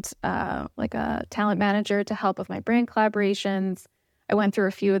brand, like a talent manager to help with my brand collaborations. I went through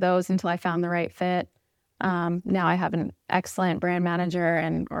a few of those until I found the right fit. Now I have an excellent brand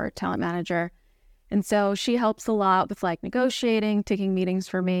manager or talent manager. And so she helps a lot with like negotiating, taking meetings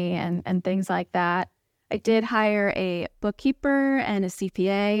for me and things like that. I did hire a bookkeeper and a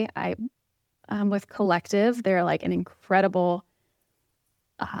CPA. With Collective, they're like an incredible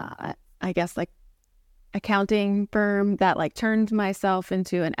I guess like accounting firm that like turned myself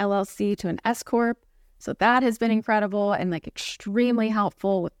into an LLC to an S Corp. So that has been incredible and like extremely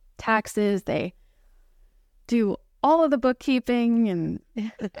helpful with taxes. They do all of the bookkeeping and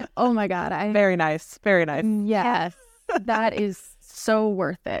oh my God. Very nice. Very nice. Yes. That is so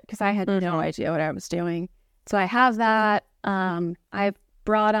worth it because I had no idea what I was doing. So I have that. I've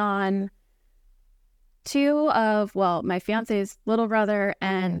brought on my fiance's little brother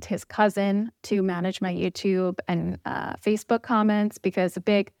and his cousin to manage my YouTube and Facebook comments, because a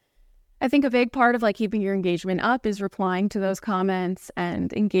big part of like keeping your engagement up is replying to those comments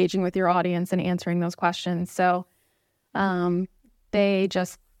and engaging with your audience and answering those questions. So they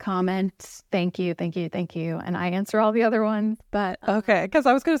just comment, thank you, and I answer all the other ones. But okay, because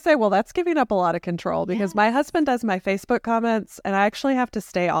I was going to say, well, that's giving up a lot of control because my husband does my Facebook comments and I actually have to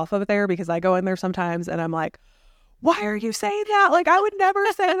stay off of there because I go in there sometimes and I'm like, why are you saying that? Like, I would never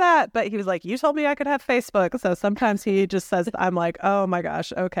say that. But he was like, you told me I could have Facebook. So sometimes he just says, I'm like, oh my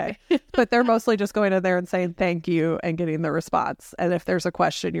gosh, okay. But they're mostly just going in there and saying thank you and getting the response. And if there's a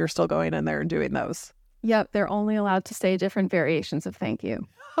question, you're still going in there and doing those. Yep, they're only allowed to say different variations of thank you.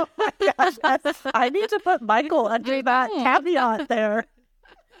 Oh my gosh, I need to put Michael under that caveat there.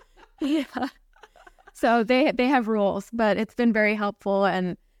 Yeah. So they have rules, but it's been very helpful.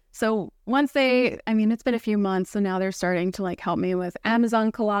 And so once it's been a few months, so now they're starting to like help me with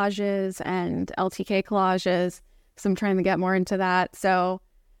Amazon collages and LTK collages. So I'm trying to get more into that. So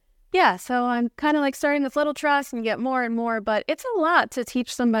yeah, so I'm kind of like starting this little trust and get more and more, but it's a lot to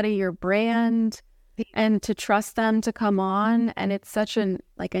teach somebody your brand and to trust them to come on. And it's such a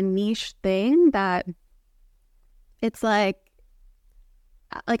niche thing that it's like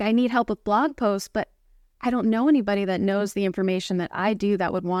I need help with blog posts, but I don't know anybody that knows the information that I do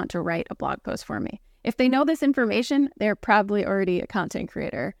that would want to write a blog post for me. If they know this information, they're probably already a content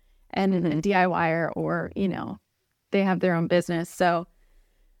creator and a DIYer, or, they have their own business. So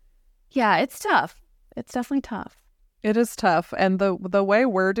yeah, it's tough. It's definitely tough. It is tough. And the way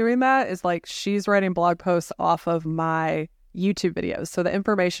we're doing that is like she's writing blog posts off of my YouTube videos. So the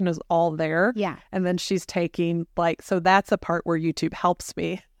information is all there. Yeah. And then she's taking so that's a part where YouTube helps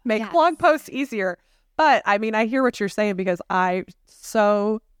me make blog posts easier. But I mean, I hear what you're saying because I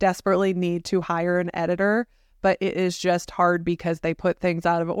so desperately need to hire an editor but it is just hard because they put things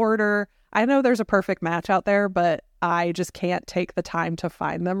out of order. I know there's a perfect match out there, but I just can't take the time to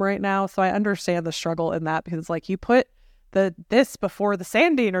find them right now. So I understand the struggle in that, because it's like you put this before the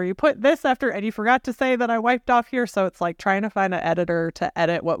sanding, or you put this after, and you forgot to say that I wiped off here. So it's like trying to find an editor to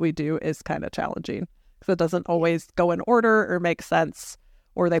edit what we do is kind of challenging, because it doesn't always go in order or make sense,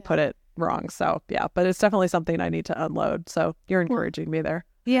 or they put it wrong. So yeah, but it's definitely something I need to unload. So you're encouraging me there.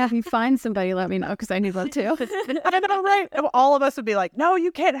 Yeah, if you find somebody, let me know, because I need one too. I know, right? All of us would be like, no,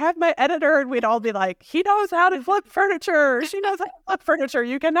 you can't have my editor. And we'd all be like, he knows how to flip furniture. She knows how to flip furniture.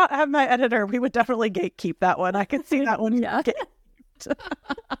 You cannot have my editor. We would definitely gatekeep that one. I could see that one. Yeah.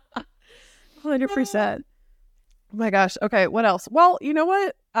 100%. Oh my gosh. Okay, what else? Well, you know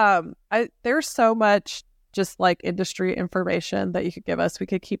what? There's so much just like industry information that you could give us. We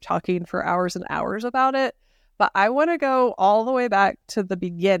could keep talking for hours and hours about it. But I want to go all the way back to the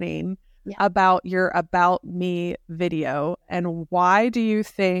beginning about your About Me video. And why do you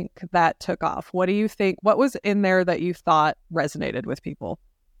think that took off? What do you think? What was in there that you thought resonated with people?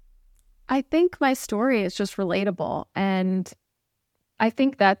 I think my story is just relatable. And I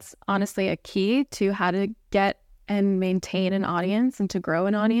think that's honestly a key to how to get and maintain an audience and to grow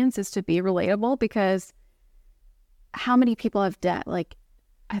an audience, is to be relatable. Because how many people have debt? Like,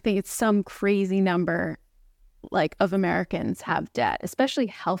 I think it's some crazy number like of Americans have debt, especially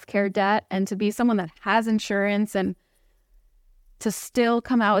healthcare debt. And to be someone that has insurance and to still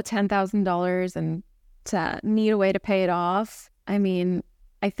come out with $10,000 and to need a way to pay it off. I mean,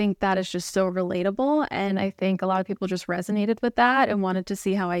 I think that is just so relatable. And I think a lot of people just resonated with that and wanted to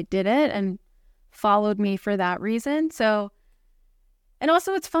see how I did it and followed me for that reason. So, and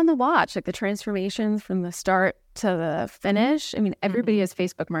also it's fun to watch, like the transformations from the start to the finish. I mean, everybody has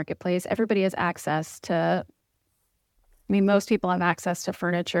Facebook Marketplace. Everybody has access to, I mean, most people have access to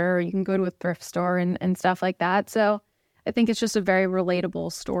furniture, or you can go to a thrift store and stuff like that. So I think it's just a very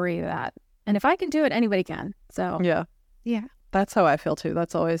relatable story that, and if I can do it, anybody can. So yeah, that's how I feel too.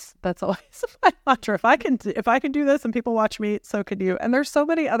 That's always my mantra. If I can do this and people watch me, so can you. And there's so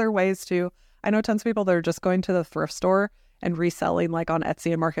many other ways too. I know tons of people that are just going to the thrift store and reselling like on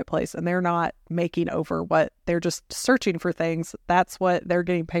Etsy and Marketplace, and they're not making over what they're just searching for things. That's what they're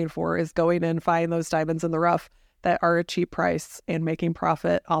getting paid for, is going in, finding those diamonds in the rough that are a cheap price and making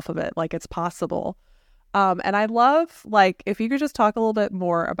profit off of it. Like, it's possible. And I love, like, if you could just talk a little bit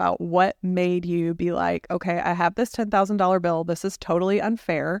more about what made you be like, okay, I have this $10,000 bill. This is totally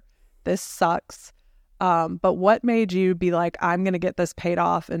unfair. This sucks. But what made you be like, I'm going to get this paid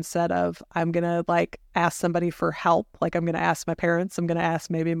off, instead of I'm going to like ask somebody for help. Like, I'm going to ask my parents. I'm going to ask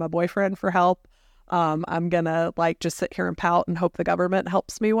maybe my boyfriend for help. I'm going to like just sit here and pout and hope the government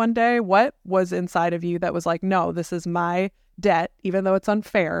helps me one day. What was inside of you that was like, no, this is my debt, even though it's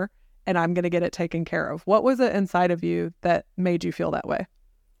unfair, and I'm going to get it taken care of? What was it inside of you that made you feel that way?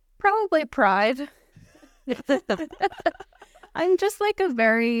 Probably pride. I'm just like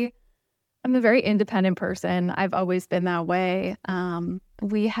I'm a very independent person. I've always been that way.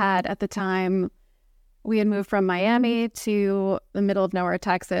 We had, at the time, we had moved from Miami to the middle of nowhere,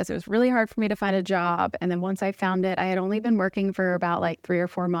 Texas. It was really hard for me to find a job. And then once I found it, I had only been working for about like 3 or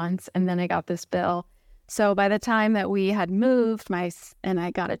 4 months. And then I got this bill. So by the time that we had moved and I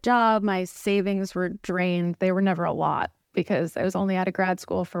got a job, my savings were drained. They were never a lot, because I was only out of grad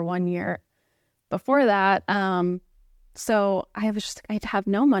school for 1 year before that. So I'd have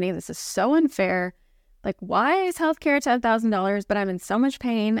no money. This is so unfair. Like, why is healthcare $10,000, but I'm in so much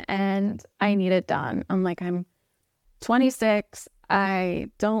pain and I need it done? I'm like, I'm 26. I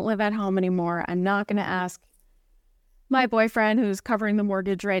don't live at home anymore. I'm not going to ask my boyfriend, who's covering the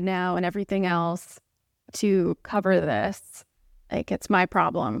mortgage right now and everything else, to cover this. Like, it's my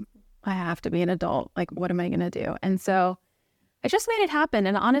problem. I have to be an adult. Like, what am I going to do? And so I just made it happen.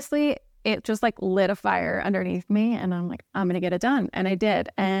 And honestly, it just like lit a fire underneath me. And I'm like, I'm going to get it done. And I did.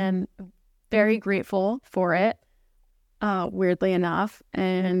 And very grateful for it, weirdly enough.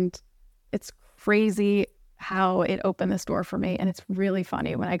 And it's crazy how it opened this door for me. And it's really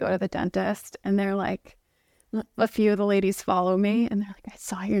funny when I go to the dentist and they're like, a few of the ladies follow me and they're like, I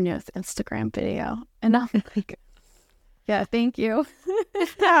saw your newest Instagram video. And I'm like, yeah, thank you.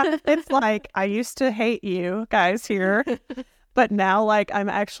 Yeah, it's like, I used to hate you guys here, but now like I'm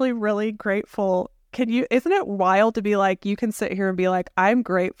actually really grateful. Isn't it wild to be like, you can sit here and be like, I'm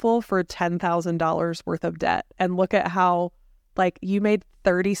grateful for $10,000 worth of debt, and look at how like you made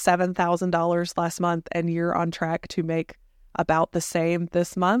 $37,000 last month and you're on track to make about the same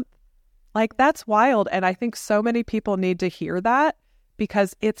this month. Like, that's wild. And I think so many people need to hear that,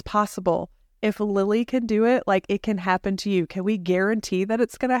 because it's possible. If Lily can do it, like, it can happen to you. Can we guarantee that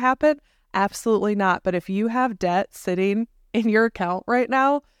it's going to happen? Absolutely not. But if you have debt sitting in your account right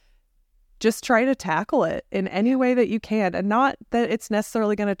now, just try to tackle it in any way that you can. And not that it's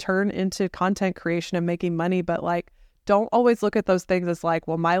necessarily going to turn into content creation and making money, but like, don't always look at those things as like,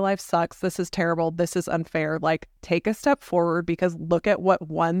 well, my life sucks. This is terrible. This is unfair. Like, take a step forward, because look at what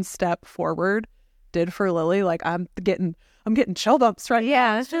one step forward did for Lily. Like, I'm getting chill bumps right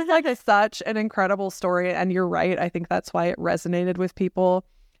now. It's just like such an incredible story. And you're right. I think that's why it resonated with people.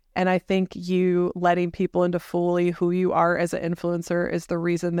 And I think you letting people into fully who you are as an influencer is the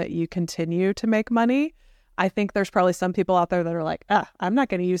reason that you continue to make money. I think there's probably some people out there that are like, I'm not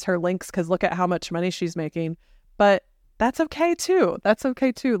going to use her links because look at how much money she's making. But that's okay too. That's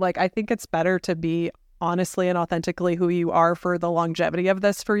okay too. Like, I think it's better to be honestly and authentically who you are for the longevity of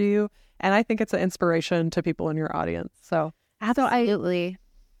this for you. And I think it's an inspiration to people in your audience. So absolutely.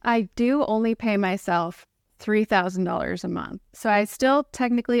 I do only pay myself $3,000 a month. So I still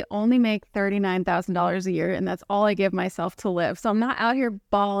technically only make $39,000 a year, and that's all I give myself to live. So I'm not out here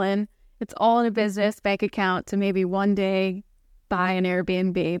balling. It's all in a business bank account to maybe one day buy an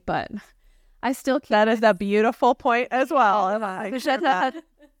Airbnb, but I still keep... That is a beautiful point as well. And what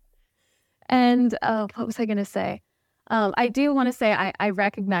was I going to say? I do want to say I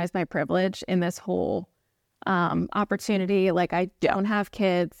recognize my privilege in this whole opportunity. Like, I don't have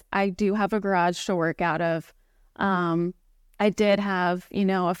kids. I do have a garage to work out of. I did have,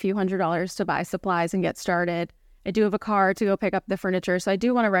 a few $100s to buy supplies and get started. I do have a car to go pick up the furniture. So I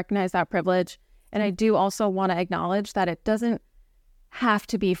do want to recognize that privilege. And I do also want to acknowledge that it doesn't have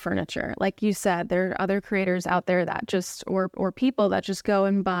to be furniture. Like you said, there are other creators out there that just, or people that just go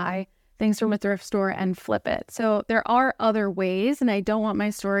and buy things from a thrift store and flip it. So there are other ways, and I don't want my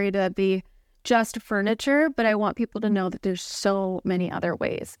story to be just furniture, but I want people to know that there's so many other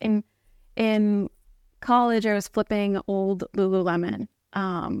ways. In college, I was flipping old Lululemon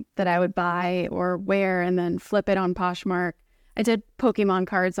that I would buy or wear and then flip it on Poshmark. I did Pokemon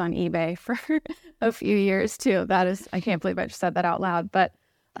cards on eBay for a few years too. I can't believe I just said that out loud, but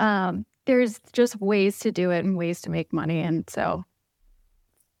there's just ways to do it and ways to make money. And so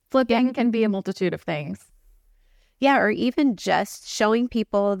flipping can be a multitude of things. Yeah, or even just showing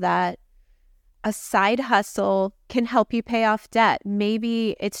people that a side hustle can help you pay off debt.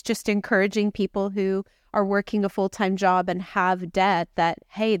 Maybe it's just encouraging people who are working a full-time job and have debt that,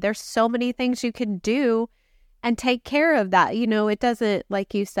 hey, there's so many things you can do and take care of that. It doesn't,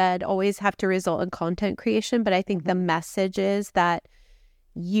 like you said, always have to result in content creation, but I think the message is that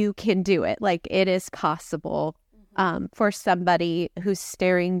you can do it. Like, it is possible for somebody who's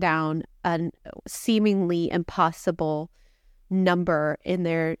staring down a seemingly impossible number in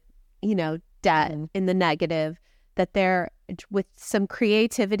their, debt, in the negative, that they're, with some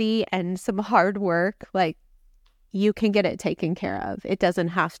creativity and some hard work, like, you can get it taken care of. It doesn't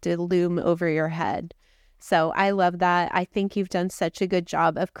have to loom over your head. So I love that. I think you've done such a good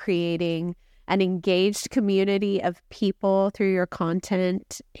job of creating an engaged community of people through your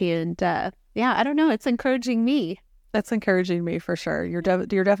content. And I don't know, it's encouraging me. That's encouraging me for sure. You're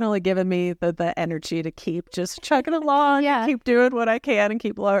definitely giving me the energy to keep just chugging along, keep doing what I can and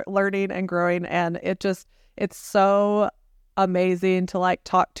keep learning and growing. And it's so amazing to like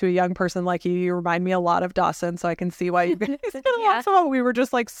talk to a young person like you. You remind me a lot of Dawson, so I can see why you guys get along so well. We were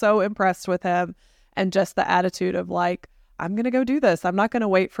just like so impressed with him and just the attitude of like, I'm going to go do this. I'm not going to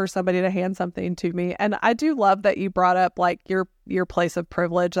wait for somebody to hand something to me. And I do love that you brought up like your place of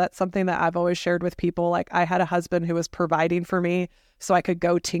privilege. That's something that I've always shared with people. Like, I had a husband who was providing for me so I could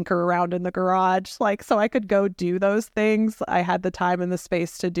go tinker around in the garage, like, so I could go do those things. I had the time and the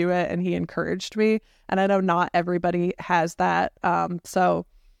space to do it, and he encouraged me. And I know not everybody has that. So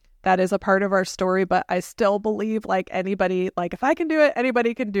that is a part of our story, but I still believe like anybody, like if I can do it,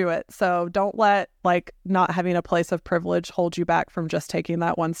 anybody can do it. So don't let like not having a place of privilege hold you back from just taking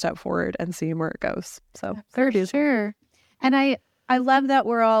that one step forward and seeing where it goes. So for sure. And I love that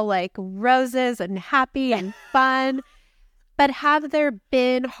we're all like roses and happy and fun, but have there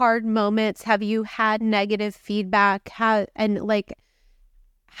been hard moments? Have you had negative feedback? How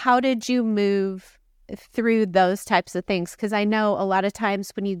did you move through those types of things? Because I know a lot of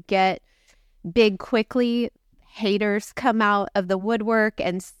times when you get big quickly, haters come out of the woodwork,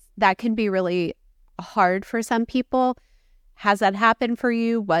 and that can be really hard for some people. Has that happened for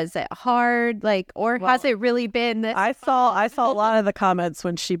you? Was it hard? Has it really been this? I saw a lot of the comments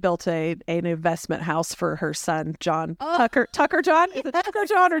when she built an investment house for her son, John Tucker John. Is it Tucker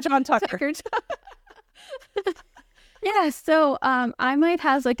John or John Tucker? Tucker John. Yeah, so I might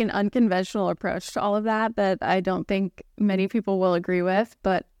have like an unconventional approach to all of that I don't think many people will agree with,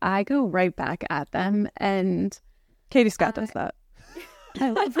 but I go right back at them. And Katie Scott does that. I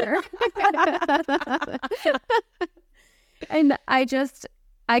love her. And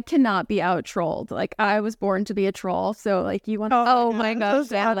I cannot be out trolled. Like, I was born to be a troll. So, like, you want to, Oh my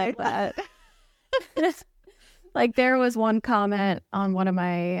gosh, I like that. Like, there was one comment on one of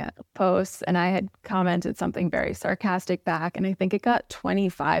my posts, and I had commented something very sarcastic back, and I think it got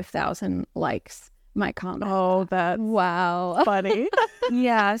 25,000 likes, my comment. Oh, that's Wow. funny.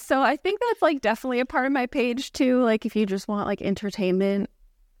 Yeah, so I think that's, like, definitely a part of my page, too. Like, if you just want, like, entertainment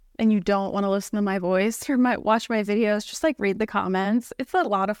and you don't want to listen to my voice or watch my videos, just, like, read the comments. It's a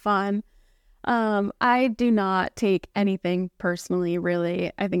lot of fun. I do not take anything personally,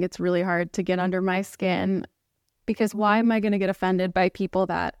 really. I think it's really hard to get under my skin. Because why am I going to get offended by people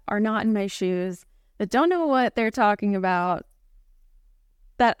that are not in my shoes, that don't know what they're talking about,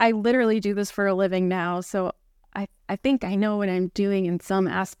 that I literally do this for a living now. So I think I know what I'm doing in some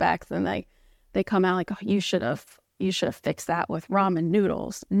aspects. And they come out like, oh, you should have fixed that with ramen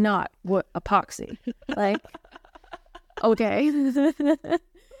noodles, not epoxy. Like, okay.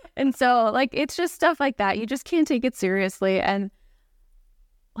 And so, like, it's just stuff like that. You just can't take it seriously. And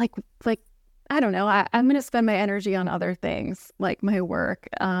like, I don't know. I'm going to spend my energy on other things, like my work.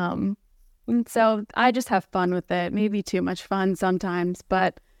 And so I just have fun with it. Maybe too much fun sometimes,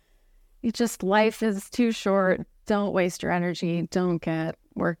 but life is too short. Don't waste your energy. Don't get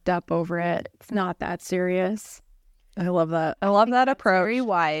worked up over it. It's not that serious. I love that. I love that approach. Very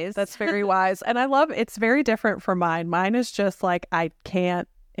wise. That's very wise. And I love it's very different from mine. Mine is just like, I can't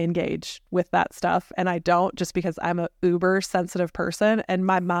engage with that stuff, and I don't, just because I'm a uber sensitive person, and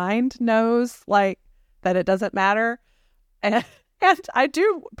my mind knows like that it doesn't matter, and I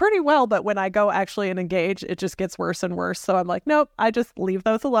do pretty well, but when I go actually and engage, it just gets worse and worse. So I'm like, nope, I just leave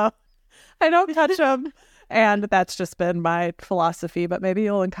those alone. I don't touch them. And that's just been my philosophy. But maybe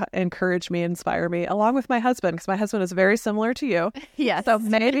you'll encourage me, inspire me, along with my husband, because my husband is very similar to you. Yes. So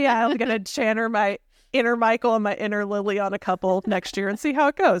maybe I'm gonna channel my inner Michael and my inner Lily on a couple next year and see how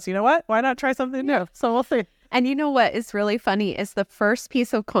it goes. You know what? Why not try something new? So we'll see. And you know what is really funny is the first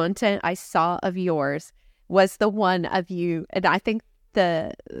piece of content I saw of yours was the one of you. And I think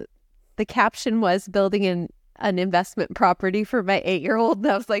the caption was building an investment property for my 8-year-old. And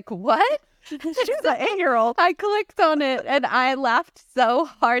I was like, what? She's an 8-year-old. I clicked on it and I laughed so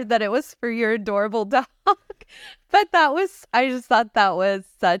hard that it was for your adorable dog. But I just thought that was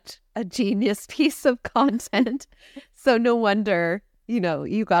such a genius piece of content. So no wonder,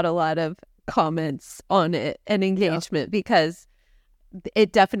 you got a lot of comments on it and engagement, because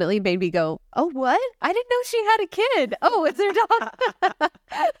it definitely made me go, oh, what? I didn't know she had a kid. Oh, it's her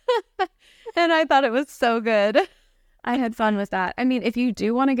dog. And I thought it was so good. I had fun with that. I mean, if you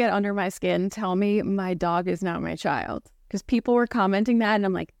do want to get under my skin, tell me my dog is now my child. Because people were commenting that, and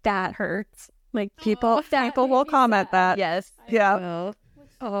I'm like, that hurts. Like, people will comment that. Yes. Yeah.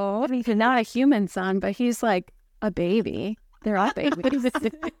 Oh, I mean, he's not a human son, but he's like a baby. They're all babies.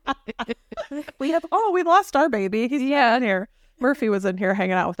 We lost our baby. He's in here. Murphy was in here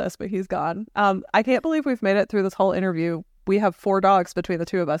hanging out with us, but he's gone. I can't believe we've made it through this whole interview. We have 4 dogs between the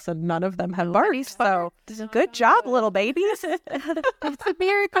two of us, and none of them have barked. So good job, little babies. It's a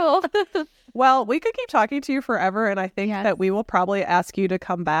miracle. Well, we could keep talking to you forever, and I think that we will probably ask you to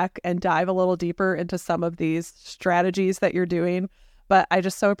come back and dive a little deeper into some of these strategies that you're doing. But I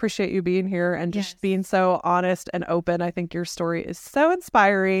just so appreciate you being here and just being so honest and open. I think your story is so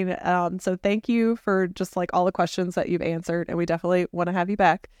inspiring. So thank you for just like all the questions that you've answered. And we definitely want to have you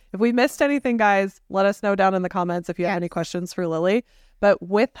back. If we missed anything, guys, let us know down in the comments if you have any questions for Lily. But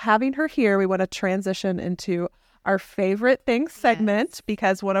with having her here, we want to transition into our favorite things segment,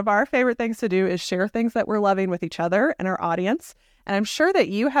 because one of our favorite things to do is share things that we're loving with each other and our audience. And I'm sure that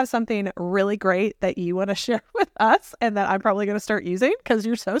you have something really great that you want to share with us and that I'm probably going to start using because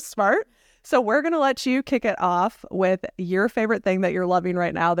you're so smart. So we're going to let you kick it off with your favorite thing that you're loving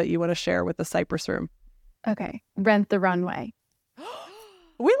right now that you want to share with the Cypress Room. Okay. Rent the Runway.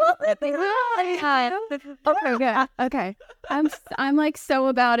 We love it. Okay. I'm like so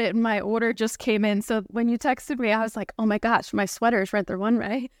about it. My order just came in. So when you texted me, I was like, oh my gosh, my sweaters Rent the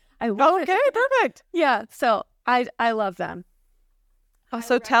Runway. I love it. Perfect. Yeah. So I love them.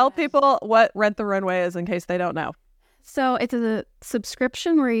 So tell people what Rent the Runway is in case they don't know. So it's a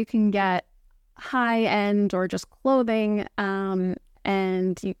subscription where you can get high end or just clothing. And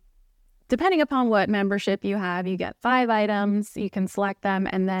you, depending upon what membership you have, you get 5 items. You can select them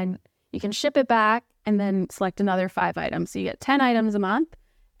and then you can ship it back and then select another 5 items. So you get 10 items a month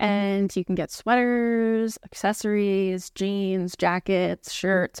and you can get sweaters, accessories, jeans, jackets,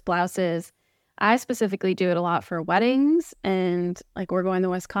 shirts, blouses. I specifically do it a lot for weddings, and like we're going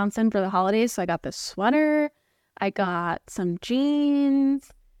to Wisconsin for the holidays. So I got this sweater. I got some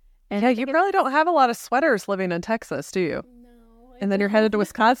jeans. And Yeah, you probably don't have a lot of sweaters living in Texas, do you? No. And then you're headed to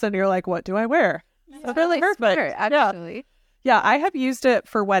Wisconsin, and you're like, what do I wear? It's really smart, actually. Yeah, I have used it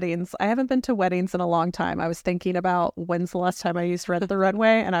for weddings. I haven't been to weddings in a long time. I was thinking about when's the last time I used Rent the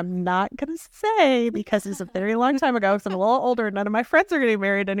Runway, and I'm not going to say because it's a very long time ago because I'm a little older and none of my friends are getting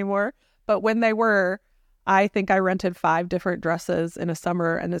married anymore. But when they were, I think I rented 5 different dresses in a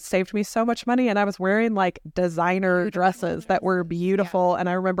summer, and it saved me so much money. And I was wearing like designer dresses that were beautiful. And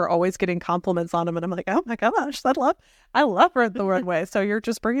I remember always getting compliments on them. And I'm like, oh my gosh, I love Rent the Runway. So you're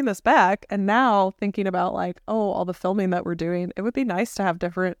just bringing this back. And now thinking about like, oh, all the filming that we're doing, it would be nice to have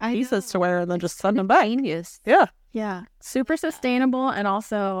different pieces to wear and then just send them back. Genius. Yeah. Yeah. Super sustainable. And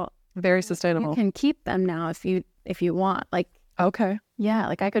also Very sustainable. you can keep them now if you want. Like, Okay. yeah,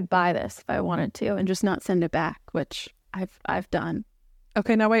 like I could buy this if I wanted to and just not send it back, which I've done.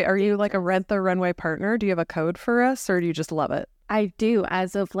 Okay. Now wait, are you like a Rent the Runway partner? Do you have a code for us or do you just love it? I do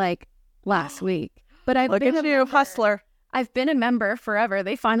as of like last week. But I've Look been at a you, member. hustler. I've been a member forever.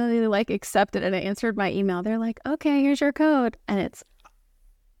 They finally like accepted it. I answered my email. They're like, okay, here's your code. And it's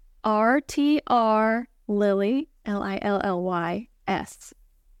RTR Lily, LILLYS.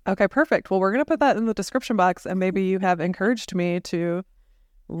 Okay, perfect. Well, we're going to put that in the description box, and maybe you have encouraged me to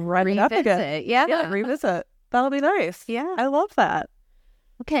write it up again. Revisit. Yeah. Revisit. That'll be nice. Yeah. I love that.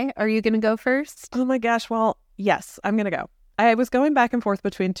 Okay. Are you going to go first? Oh my gosh. Well, yes, I'm going to go. I was going back and forth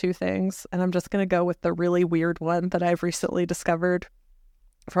between 2 things, and I'm just going to go with the really weird one that I've recently discovered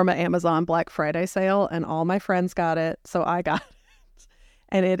from an Amazon Black Friday sale, and all my friends got it, so I got it.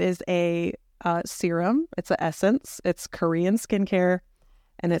 And it is a serum. It's an essence. It's Korean skincare.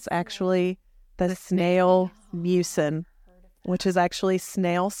 And it's actually the snail mucin, which is actually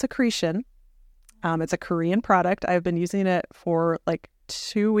snail secretion. It's a Korean product. I've been using it for like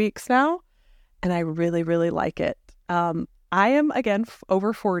 2 weeks now, and I really, really like it. I am, again,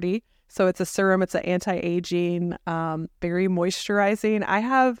 over 40, so it's a serum. It's an anti-aging, very moisturizing. I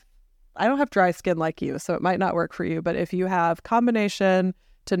don't have dry skin like you, so it might not work for you. But if you have combination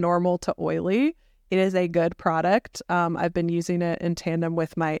to normal to oily, it is a good product. I've been using it in tandem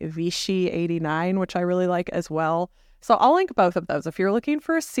with my Vichy 89, which I really like as well. So I'll link both of those. If you're looking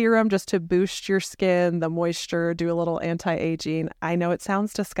for a serum just to boost your skin, the moisture, do a little anti-aging. I know it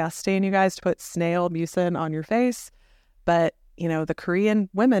sounds disgusting, you guys, to put snail mucin on your face, but you know, the Korean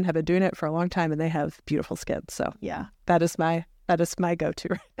women have been doing it for a long time and they have beautiful skin. So Yeah. that is my go-to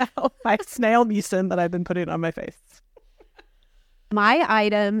right now. My snail mucin that I've been putting on my face. My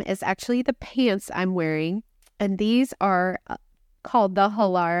item is actually the pants I'm wearing, and these are called the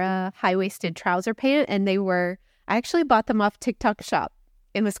Halara high-waisted trouser pant, and I actually bought them off TikTok Shop.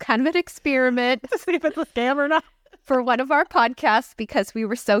 It was kind of an experiment To see if it's a scam or not. for one of our podcasts because we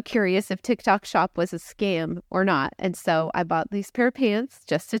were so curious if TikTok Shop was a scam or not. And so I bought these pair of pants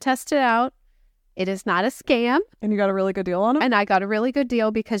just to test it out. It is not a scam. And you got a really good deal on them? And I got a really good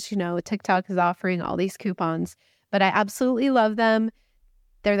deal because, TikTok is offering all these coupons. But I absolutely love them.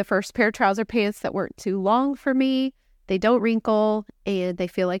 They're the first pair of trouser pants that weren't too long for me. They don't wrinkle, and they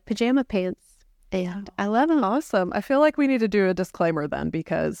feel like pajama pants. And I love them. Awesome. I feel like we need to do a disclaimer then,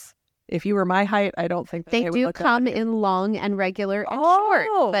 because if you were my height, I don't think that They would do look that come good. in long and regular and Oh,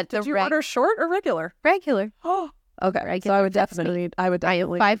 short. But did you order short or regular? regular. Oh, okay. So Regular I would fits definitely me. need. I would I am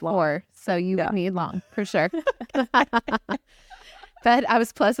definitely need long. 5'4", so you Yeah. need long for sure. But I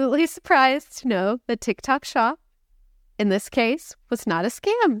was pleasantly surprised to know that TikTok Shop, in this case, was not a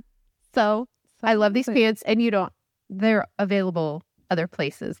scam. So I love these amazing. pants, and they're available other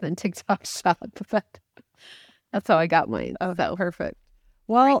places than TikTok Shop, but that's how I got mine. Oh, So perfect.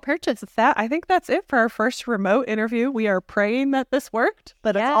 Well, great purchase. I think that's it for our first remote interview. We are praying that this worked,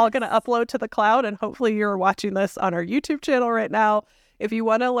 that it's all going to upload to the cloud, and hopefully you're watching this on our YouTube channel right now. If you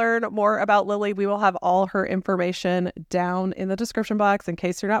want to learn more about Lily, we will have all her information down in the description box. In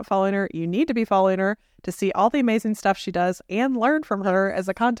case you're not following her, you need to be following her to see all the amazing stuff she does and learn from her as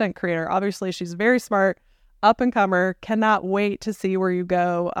a content creator. Obviously, she's very smart, up and comer. Cannot wait to see where you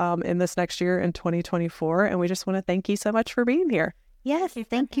go in this next year in 2024. And we just want to thank you so much for being here. Yes,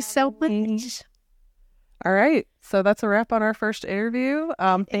 thank you so much. All right. So that's a wrap on our first interview.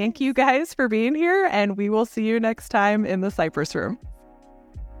 Thank you guys for being here, and we will see you next time in the Cypress Room.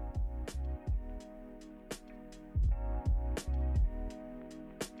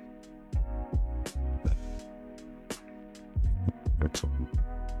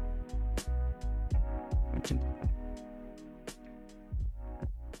 Excellent.